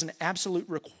life is an absolute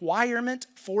requirement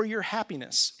for your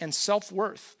happiness and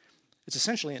self-worth, it's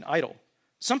essentially an idol,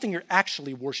 something you're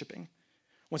actually worshiping.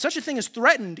 When such a thing is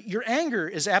threatened, your anger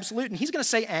is absolute. And he's going to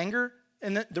say anger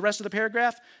in the rest of the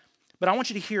paragraph, but I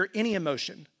want you to hear any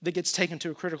emotion that gets taken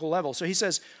to a critical level. So he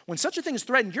says, when such a thing is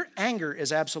threatened, your anger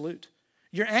is absolute.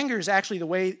 Your anger is actually the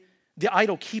way the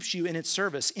idol keeps you in its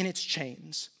service, in its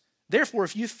chains. Therefore,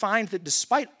 if you find that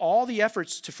despite all the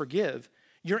efforts to forgive,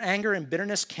 your anger and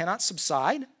bitterness cannot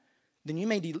subside, then you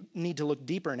may need to look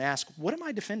deeper and ask, what am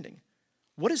I defending?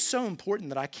 What is so important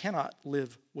that I cannot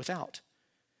live without?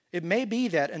 It may be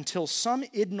that until some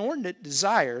inordinate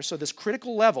desire, so this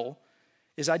critical level,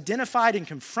 is identified and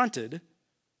confronted,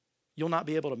 you'll not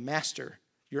be able to master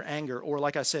your anger or,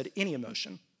 like I said, any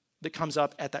emotion that comes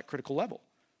up at that critical level.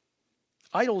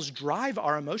 Idols drive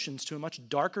our emotions to a much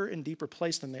darker and deeper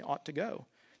place than they ought to go.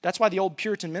 That's why the old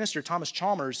Puritan minister, Thomas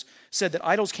Chalmers, said that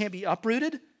idols can't be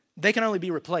uprooted, they can only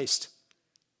be replaced.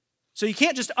 So you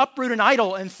can't just uproot an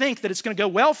idol and think that it's going to go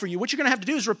well for you. What you're going to have to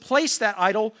do is replace that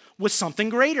idol with something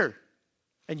greater.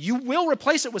 And you will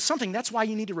replace it with something. That's why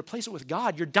you need to replace it with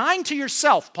God. You're dying to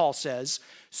yourself, Paul says,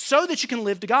 so that you can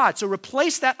live to God. So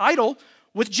replace that idol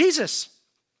with Jesus.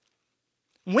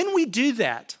 When we do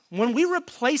that, when we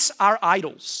replace our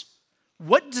idols,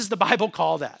 what does the Bible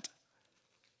call that?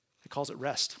 It calls it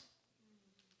rest.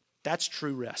 That's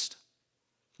true rest.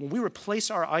 When we replace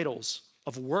our idols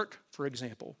of work, for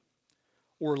example,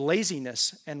 or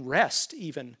laziness and rest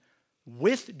even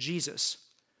with Jesus,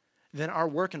 then our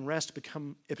work and rest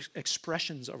become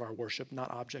expressions of our worship,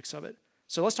 not objects of it.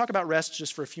 So let's talk about rest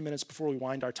just for a few minutes before we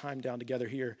wind our time down together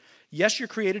here. Yes, you're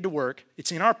created to work.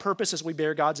 It's in our purpose as we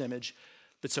bear God's image,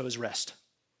 but so is rest.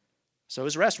 So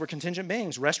is rest. We're contingent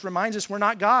beings. Rest reminds us we're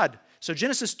not God. So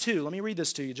Genesis 2, let me read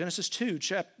this to you. Genesis 2,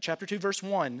 chapter 2, verse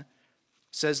 1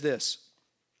 says this.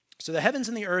 So the heavens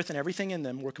and the earth and everything in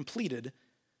them were completed,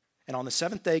 and on the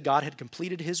seventh day God had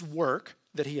completed his work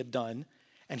that he had done,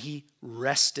 and he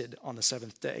rested on the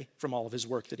seventh day from all of his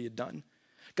work that he had done.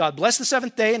 God blessed the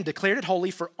seventh day and declared it holy,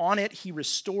 for on it he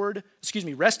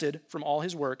rested from all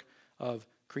his work of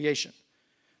creation.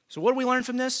 So what do we learn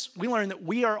from this? We learn that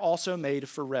we are also made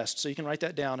for rest. So you can write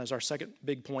that down as our second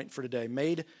big point for today,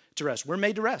 made to rest. We're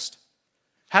made to rest.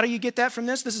 How do you get that from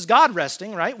this? This is God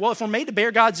resting, right? Well, if we're made to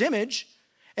bear God's image,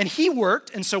 and he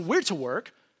worked, and so we're to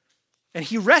work, and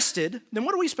he rested, then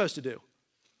what are we supposed to do?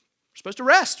 We're supposed to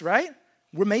rest, right?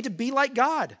 We're made to be like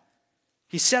God.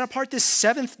 He set apart this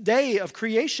seventh day of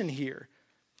creation here.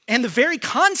 And the very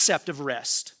concept of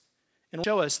rest. And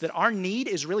show us that our need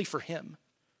is really for him.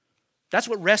 That's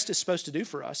what rest is supposed to do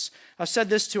for us. I've said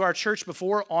this to our church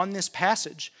before on this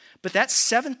passage. But that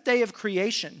seventh day of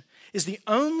creation is the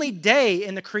only day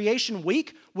in the creation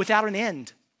week without an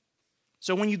end.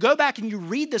 So when you go back and you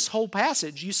read this whole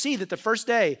passage, you see that the first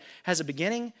day has a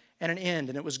beginning and an end,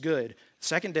 and it was good.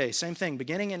 Second day, same thing,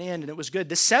 beginning and end, and it was good.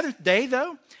 The seventh day,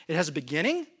 though, it has a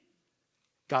beginning,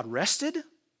 God rested,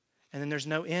 and then there's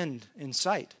no end in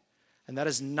sight. And that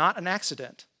is not an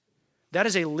accident. That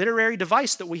is a literary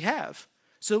device that we have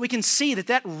so that we can see that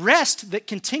that rest that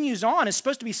continues on is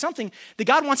supposed to be something that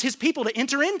God wants his people to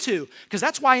enter into. Because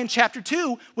that's why in chapter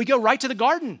 2, we go right to the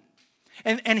garden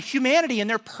and humanity and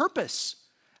their purpose.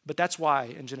 But that's why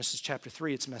in Genesis chapter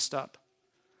 3, it's messed up.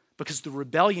 Because the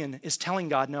rebellion is telling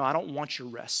God, no, I don't want your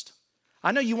rest.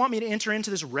 I know you want me to enter into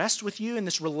this rest with you and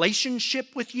this relationship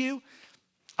with you.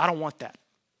 I don't want that.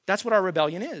 That's what our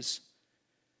rebellion is.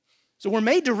 So we're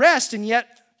made to rest, and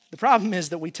yet the problem is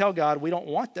that we tell God we don't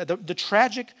want that. The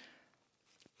tragic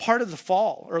part of the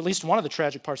fall, or at least one of the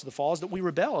tragic parts of the fall, is that we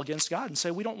rebel against God and say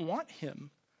we don't want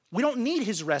him. We don't need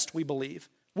his rest, we believe.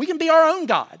 We can be our own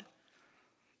God.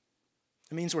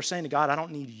 It means we're saying to God, I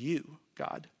don't need you,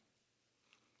 God.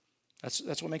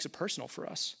 That's what makes it personal for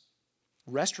us.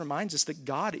 Rest reminds us that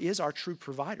God is our true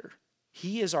provider.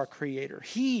 He is our creator.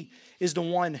 He is the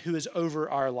one who is over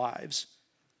our lives.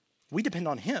 We depend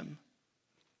on him,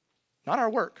 not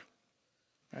our work,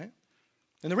 right?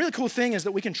 And the really cool thing is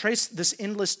that we can trace this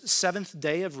endless seventh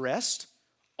day of rest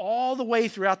all the way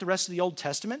throughout the rest of the Old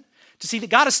Testament to see that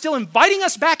God is still inviting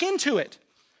us back into it.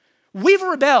 We've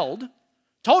rebelled,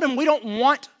 told him we don't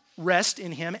want rest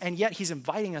in him, and yet he's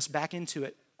inviting us back into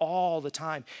it all the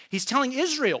time. He's telling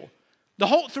Israel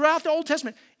throughout the Old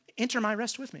Testament, enter my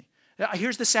rest with me.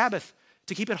 Here's the Sabbath.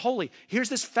 to keep it holy. Here's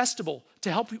this festival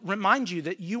to help remind you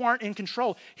that you aren't in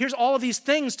control. Here's all of these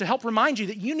things to help remind you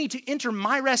that you need to enter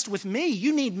my rest with me.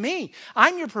 You need me.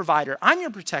 I'm your provider. I'm your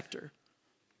protector.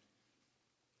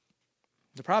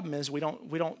 The problem is we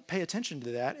don't pay attention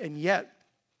to that, and yet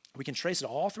we can trace it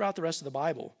all throughout the rest of the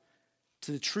Bible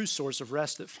to the true source of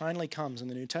rest that finally comes in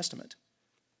the New Testament.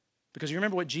 Because you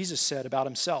remember what Jesus said about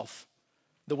himself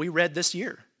that we read this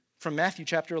year from Matthew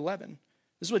chapter 11.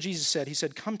 This is what Jesus said. He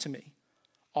said, "Come to me,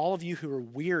 all of you who are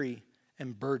weary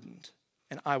and burdened,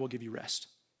 and I will give you rest.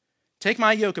 Take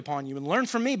my yoke upon you and learn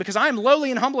from me, because I am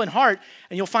lowly and humble in heart,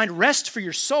 and you'll find rest for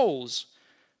your souls.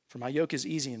 For my yoke is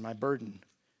easy and my burden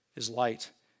is light."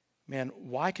 Man,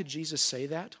 why could Jesus say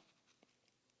that?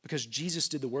 Because Jesus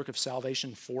did the work of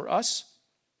salvation for us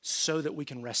so that we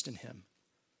can rest in him.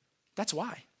 That's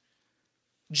why.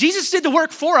 Jesus did the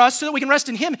work for us so that we can rest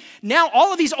in him. Now,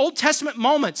 all of these Old Testament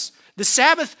moments, the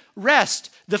Sabbath rest,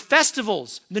 the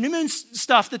festivals, the new moon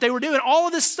stuff that they were doing, all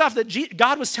of this stuff that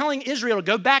God was telling Israel to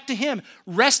go back to him,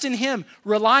 rest in him,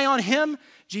 rely on him,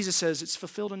 Jesus says, it's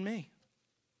fulfilled in me.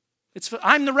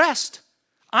 I'm the rest.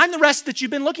 I'm the rest that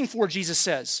you've been looking for, Jesus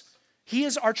says. He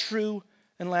is our true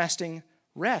and lasting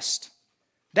rest.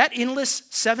 That endless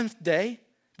seventh day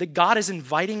that God is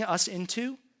inviting us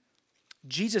into,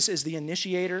 Jesus is the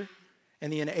initiator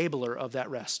and the enabler of that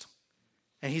rest.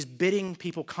 And he's bidding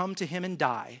people come to him and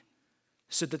die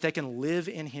so that they can live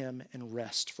in him and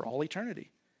rest for all eternity.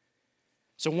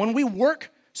 So when we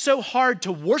work so hard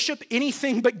to worship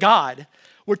anything but God,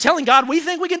 we're telling God we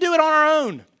think we can do it on our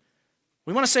own.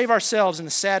 We want to save ourselves, and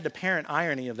the sad apparent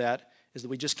irony of that is that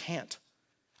we just can't.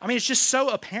 I mean, it's just so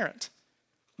apparent.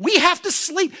 We have to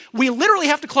sleep. We literally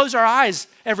have to close our eyes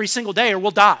every single day or we'll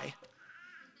die.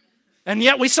 And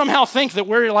yet we somehow think that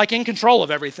we're like in control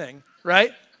of everything,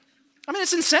 right? I mean,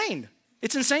 it's insane.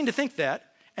 It's insane to think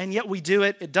that, and yet we do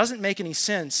it. It doesn't make any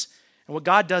sense. And what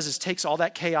God does is takes all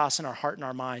that chaos in our heart and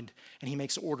our mind, and he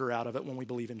makes order out of it when we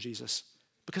believe in Jesus.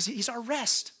 Because he's our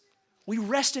rest. We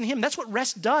rest in him. That's what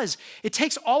rest does. It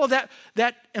takes all of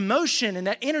that emotion and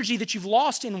that energy that you've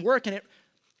lost in work, and it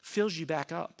fills you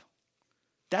back up.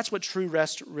 That's what true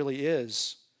rest really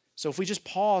is. So if we just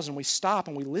pause and we stop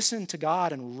and we listen to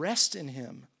God and rest in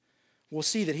him, we'll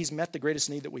see that he's met the greatest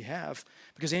need that we have.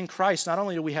 Because in Christ, not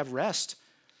only do we have rest,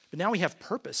 but now we have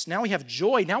purpose. Now we have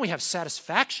joy. Now we have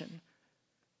satisfaction.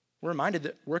 We're reminded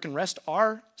that work and rest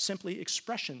are simply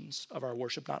expressions of our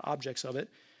worship, not objects of it.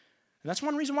 And that's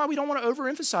one reason why we don't want to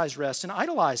overemphasize rest and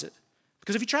idolize it.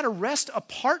 Because if you try to rest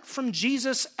apart from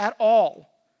Jesus at all,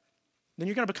 then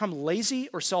you're going to become lazy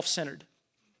or self-centered.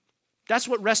 That's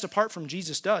what rest apart from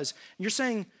Jesus does. And you're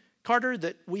saying, Carter,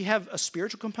 that we have a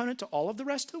spiritual component to all of the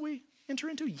rest that we enter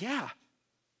into? Yeah.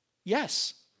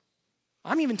 Yes.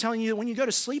 I'm even telling you that when you go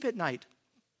to sleep at night,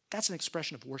 that's an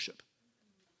expression of worship.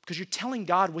 Because you're telling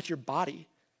God with your body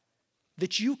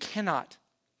that you cannot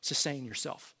sustain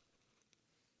yourself.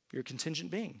 You're a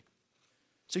contingent being.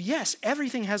 So yes,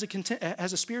 everything has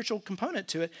a spiritual component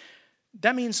to it.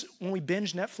 That means when we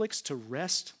binge Netflix to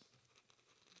rest,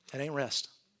 that ain't rest.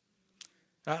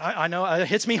 I know it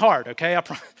hits me hard, okay?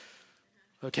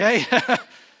 Okay?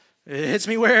 It hits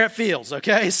me where it feels,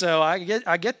 okay? So I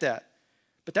get that.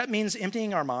 But that means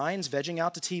emptying our minds, vegging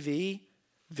out to TV,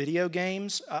 video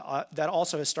games. That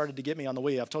also has started to get me on the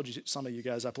Wii. I've told you, some of you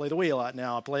guys, I play the Wii a lot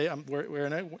now.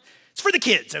 It's for the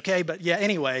kids, okay? But yeah,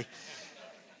 anyway.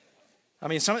 I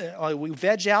mean, we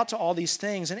veg out to all these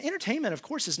things. And entertainment, of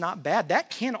course, is not bad. That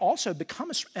can also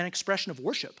become an expression of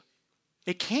worship.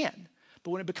 It can. But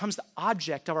when it becomes the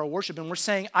object of our worship and we're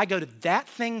saying, I go to that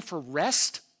thing for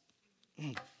rest,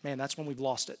 man, that's when we've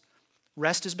lost it.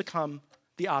 Rest has become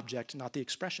the object, not the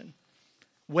expression.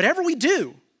 Whatever we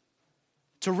do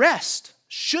to rest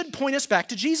should point us back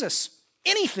to Jesus.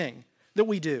 Anything that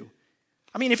we do.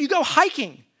 I mean, if you go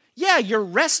hiking, yeah, you're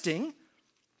resting.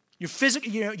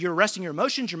 You're resting your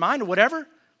emotions, your mind, or whatever,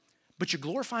 but you're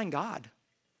glorifying God.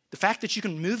 The fact that you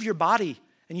can move your body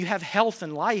and you have health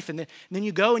and life, and then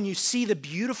you go and you see the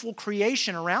beautiful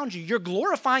creation around you, you're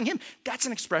glorifying him. That's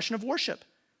an expression of worship.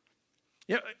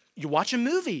 You watch a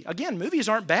movie. Again, movies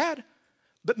aren't bad.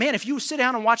 But man, if you sit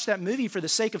down and watch that movie for the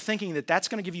sake of thinking that that's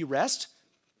going to give you rest,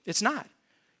 it's not.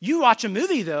 You watch a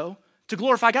movie, though, to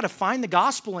glorify God, to find the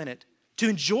gospel in it, to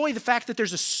enjoy the fact that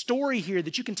there's a story here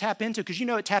that you can tap into because you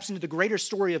know it taps into the greater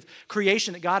story of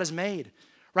creation that God has made,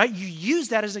 right? You use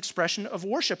that as an expression of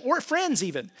worship, or friends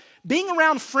even. Being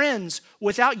around friends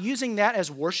without using that as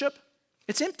worship,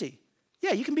 it's empty.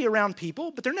 Yeah, you can be around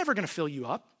people, but they're never going to fill you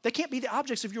up. They can't be the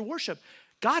objects of your worship.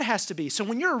 God has to be. So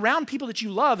when you're around people that you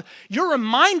love, you're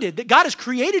reminded that God has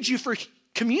created you for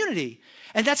community,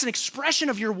 and that's an expression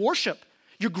of your worship.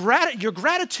 your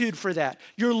gratitude for that,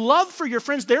 your love for your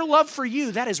friends, their love for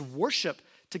you, that is worship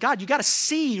to God. You got to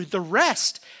see the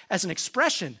rest as an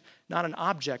expression, not an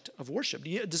object of worship.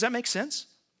 Does that make sense?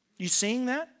 You seeing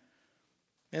that?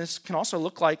 And this can also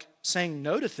look like saying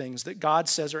no to things that God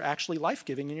says are actually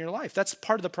life-giving in your life. That's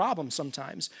part of the problem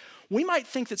sometimes. We might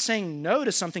think that saying no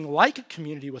to something like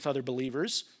community with other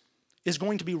believers is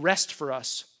going to be rest for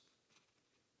us.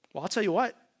 Well, I'll tell you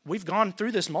what, we've gone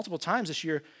through this multiple times this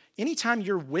year. Anytime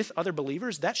you're with other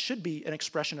believers, that should be an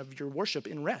expression of your worship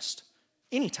in rest.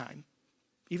 Anytime.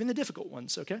 Even the difficult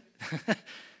ones, okay?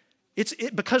 It's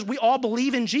because we all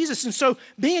believe in Jesus, and so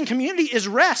being in community is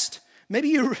rest. Maybe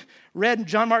you read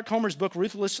John Mark Comer's book,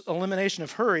 Ruthless Elimination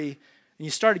of Hurry, and you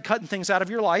started cutting things out of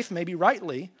your life, maybe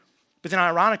rightly, but then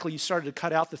ironically, you started to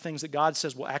cut out the things that God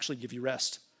says will actually give you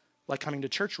rest, like coming to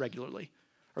church regularly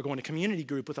or going to community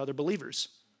group with other believers.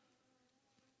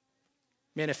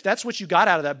 Man, if that's what you got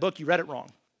out of that book, you read it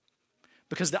wrong.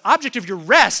 Because the object of your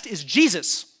rest is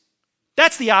Jesus.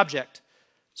 That's the object.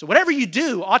 So whatever you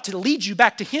do ought to lead you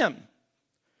back to Him.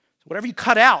 So whatever you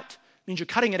cut out means you're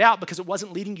cutting it out because it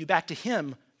wasn't leading you back to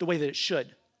Him the way that it should.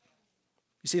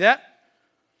 You see that?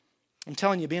 I'm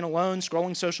telling you, being alone,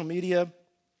 scrolling social media,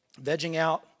 vegging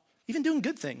out, even doing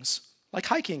good things like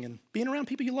hiking and being around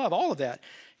people you love, all of that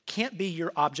can't be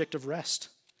your object of rest.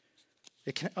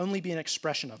 It can only be an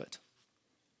expression of it.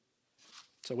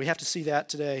 So we have to see that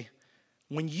today.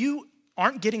 When you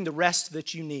aren't getting the rest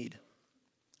that you need,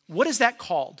 what is that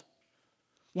called?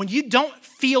 When you don't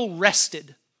feel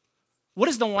rested, what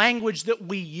is the language that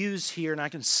we use here? And I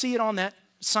can see it on that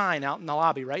sign out in the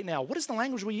lobby right now. What is the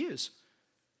language we use?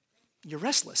 You're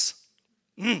restless.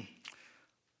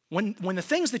 When the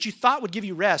things that you thought would give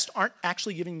you rest aren't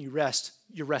actually giving you rest,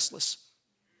 you're restless.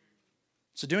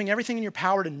 So doing everything in your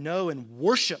power to know and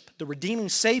worship the redeeming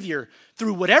Savior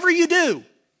through whatever you do,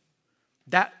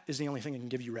 that is the only thing that can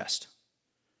give you rest.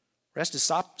 Rest is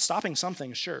stopping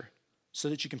something, sure, so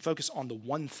that you can focus on the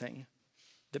one thing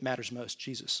that matters most,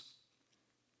 Jesus.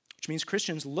 Which means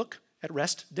Christians look at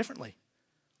rest differently.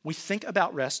 We think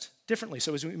about rest differently.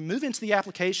 So as we move into the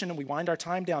application and we wind our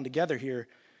time down together here,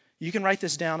 you can write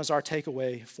this down as our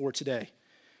takeaway for today.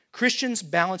 Christians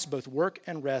balance both work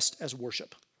and rest as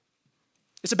worship.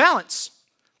 It's a balance.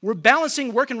 We're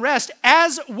balancing work and rest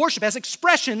as worship, as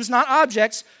expressions, not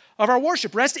objects of our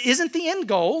worship. Rest isn't the end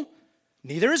goal,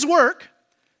 neither is work.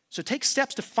 So take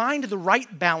steps to find the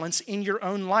right balance in your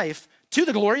own life to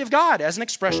the glory of God as an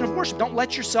expression of worship. Don't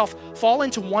let yourself fall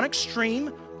into one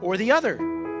extreme or the other.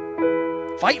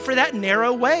 Fight for that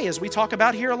narrow way, as we talk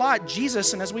about here a lot.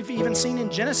 Jesus, and as we've even seen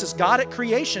in Genesis, God at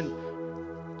creation,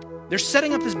 they're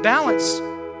setting up this balance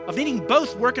of needing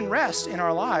both work and rest in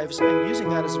our lives and using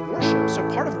that as a worship. So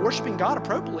part of worshiping God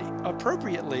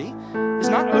appropriately is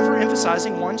not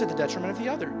overemphasizing one to the detriment of the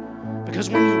other. Because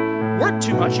when you work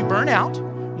too much, you burn out.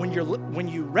 When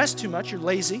you rest too much, you're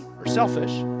lazy or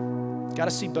selfish. You've got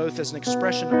to see both as an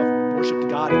expression of worship to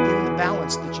God in the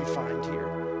balance that you find here.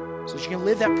 So that you can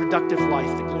live that productive life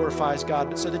that glorifies God,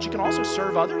 but so that you can also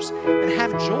serve others and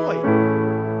have joy.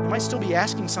 You might still be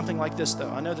asking something like this,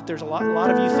 though. I know that there's a lot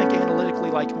of you think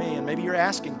analytically like me, and maybe you're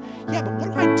asking, yeah, but what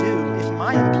do I do if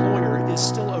my employer is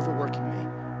still overworking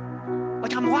me?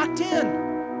 Like, I'm locked in.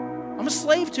 I'm a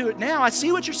slave to it now. I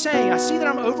see what you're saying. I see that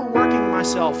I'm overworking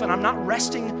myself and I'm not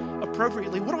resting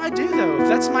appropriately. What do I do, though? If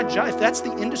that's my job, if that's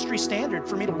the industry standard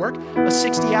for me to work a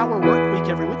 60-hour work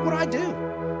week every week, what do I do?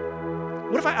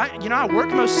 What if I work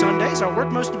most Sundays, I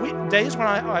work most days when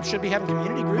I should be having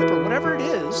community group or whatever it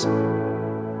is.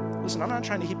 Listen, I'm not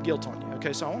trying to heap guilt on you,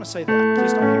 okay? So I want to say that.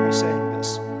 Please don't hear me saying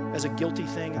this as a guilty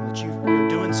thing and that you're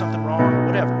doing something wrong or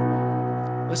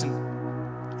whatever. Listen,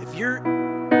 if you're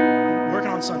working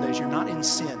on Sundays, you're not in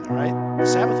sin, all right? The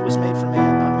Sabbath was made for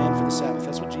man, not man for the Sabbath.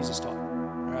 That's what Jesus taught,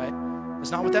 all right?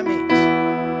 That's not what that means.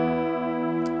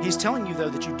 He's telling you, though,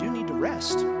 that you do need to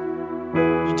rest.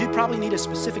 You do probably need a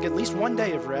specific, at least one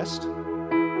day of rest.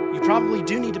 You probably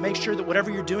do need to make sure that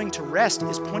whatever you're doing to rest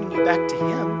is pointing you back to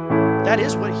Him. That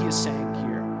is what He is saying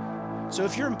here. So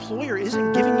if your employer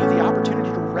isn't giving you the opportunity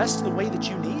to rest the way that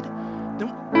you need,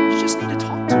 then you just need to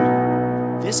talk to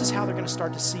them. This is how they're going to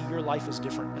start to see your life as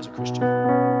different as a Christian.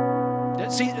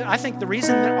 See, I think the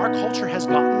reason that our culture has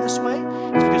gotten this way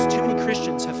is because too many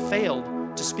Christians have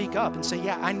failed to speak up and say,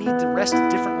 yeah, I need to rest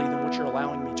differently than what you're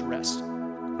allowing me to rest.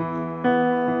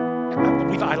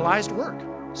 We've idolized work.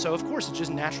 So, of course, it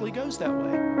just naturally goes that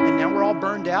way. And now we're all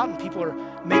burned out and people are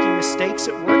making mistakes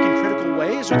at work in critical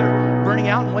ways, or they're burning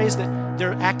out in ways that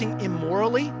they're acting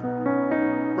immorally.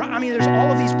 I mean, there's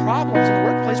all of these problems in the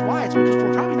workplace. Why? It's because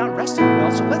we're probably not resting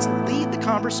well. So let's lead the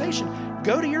conversation.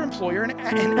 Go to your employer and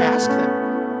ask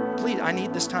them, please, I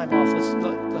need this time off.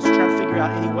 Let's try to figure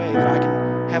out any way that I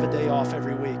can have a day off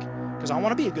every week because I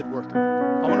want to be a good worker.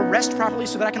 I want to rest properly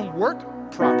so that I can work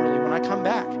properly when I come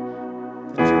back.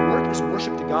 And if your work is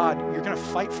worship to God, you're going to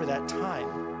fight for that time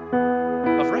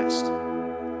of rest.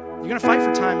 You're going to fight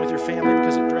for time with your family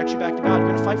because it directs you back to God. You're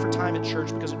going to fight for time at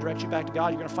church because it directs you back to God.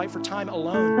 You're going to fight for time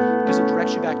alone because it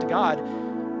directs you back to God.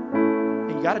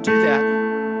 And you got to do that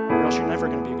or else you're never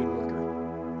going to be a good worker.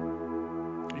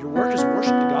 If your work is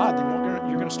worship to God, then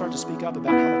you're going to start to speak up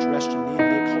about how much rest you need and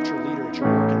be a culture leader at your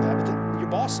work and that. But then your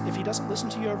boss, if he doesn't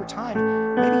listen to you over time,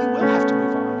 maybe you will have to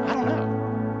move on. I don't know.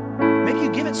 Maybe you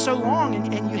give it so long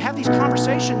and you have these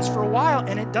conversations for a while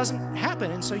and it doesn't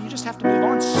happen. And so you just have to move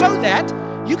on so that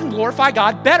you can glorify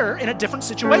God better in a different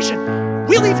situation.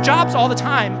 We leave jobs all the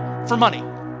time for money.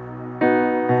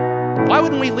 Why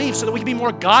wouldn't we leave so that we can be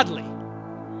more godly?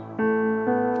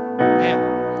 Man,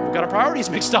 we've got our priorities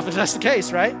mixed up if that's the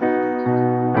case, right?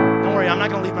 Don't worry, I'm not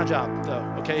going to leave my job, though,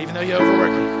 okay, even though you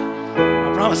overwork me.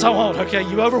 I promise I won't, okay?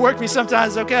 You overwork me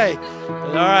sometimes, okay.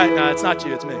 But all right, no, it's not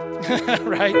you, it's me,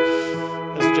 right?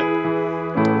 That's a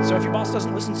joke. So if your boss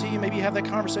doesn't listen to you, maybe you have that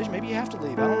conversation, maybe you have to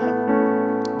leave, I don't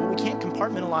know. But we can't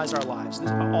compartmentalize our lives.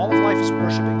 All of life is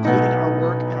worship, including our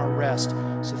work and our rest.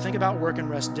 So think about work and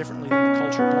rest differently than the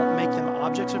culture. Don't make them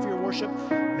objects of your worship,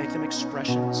 make them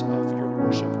expressions of your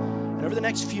worship. And over the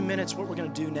next few minutes, what we're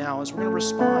going to do now is we're going to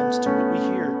respond to what we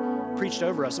hear preached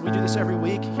over us. And we do this every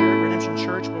week here at Redemption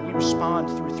Church, where we respond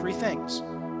through three things: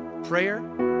 prayer,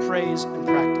 praise, and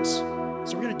practice.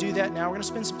 So we're going to do that now. We're going to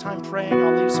spend some time praying.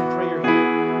 I'll lead us in prayer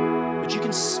here. But you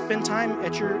can spend time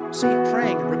at your seat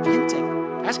praying and repenting,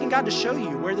 asking God to show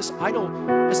you where this idol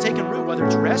has taken root, whether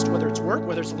it's rest, whether it's work,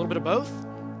 whether it's a little bit of both.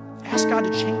 Ask God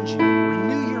to change you,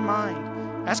 renew your mind.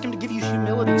 Ask Him to give you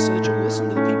humility so that you'll listen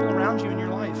to the people around you in your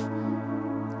life.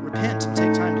 Repent and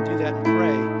take time to do that and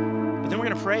pray. But then we're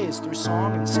going to praise through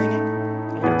song and singing,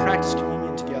 and we're going to practice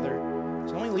communion together.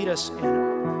 So let me lead us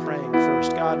in praying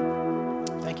first. God,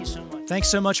 thank you so much. Thanks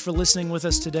so much for listening with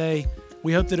us today.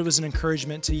 We hope that it was an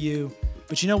encouragement to you.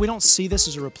 But we don't see this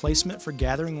as a replacement for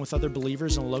gathering with other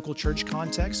believers in a local church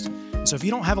context. And so if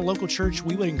you don't have a local church,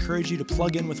 we would encourage you to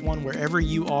plug in with one wherever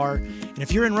you are. And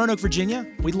if you're in Roanoke, Virginia,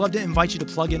 we'd love to invite you to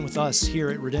plug in with us here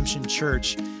at Redemption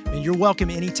Church. And you're welcome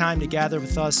anytime to gather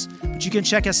with us. But you can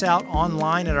check us out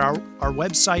online at our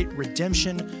website,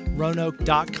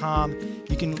 redemptionroanoke.com.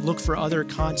 You can look for other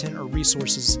content or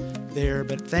resources there.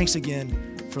 But thanks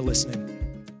again for listening.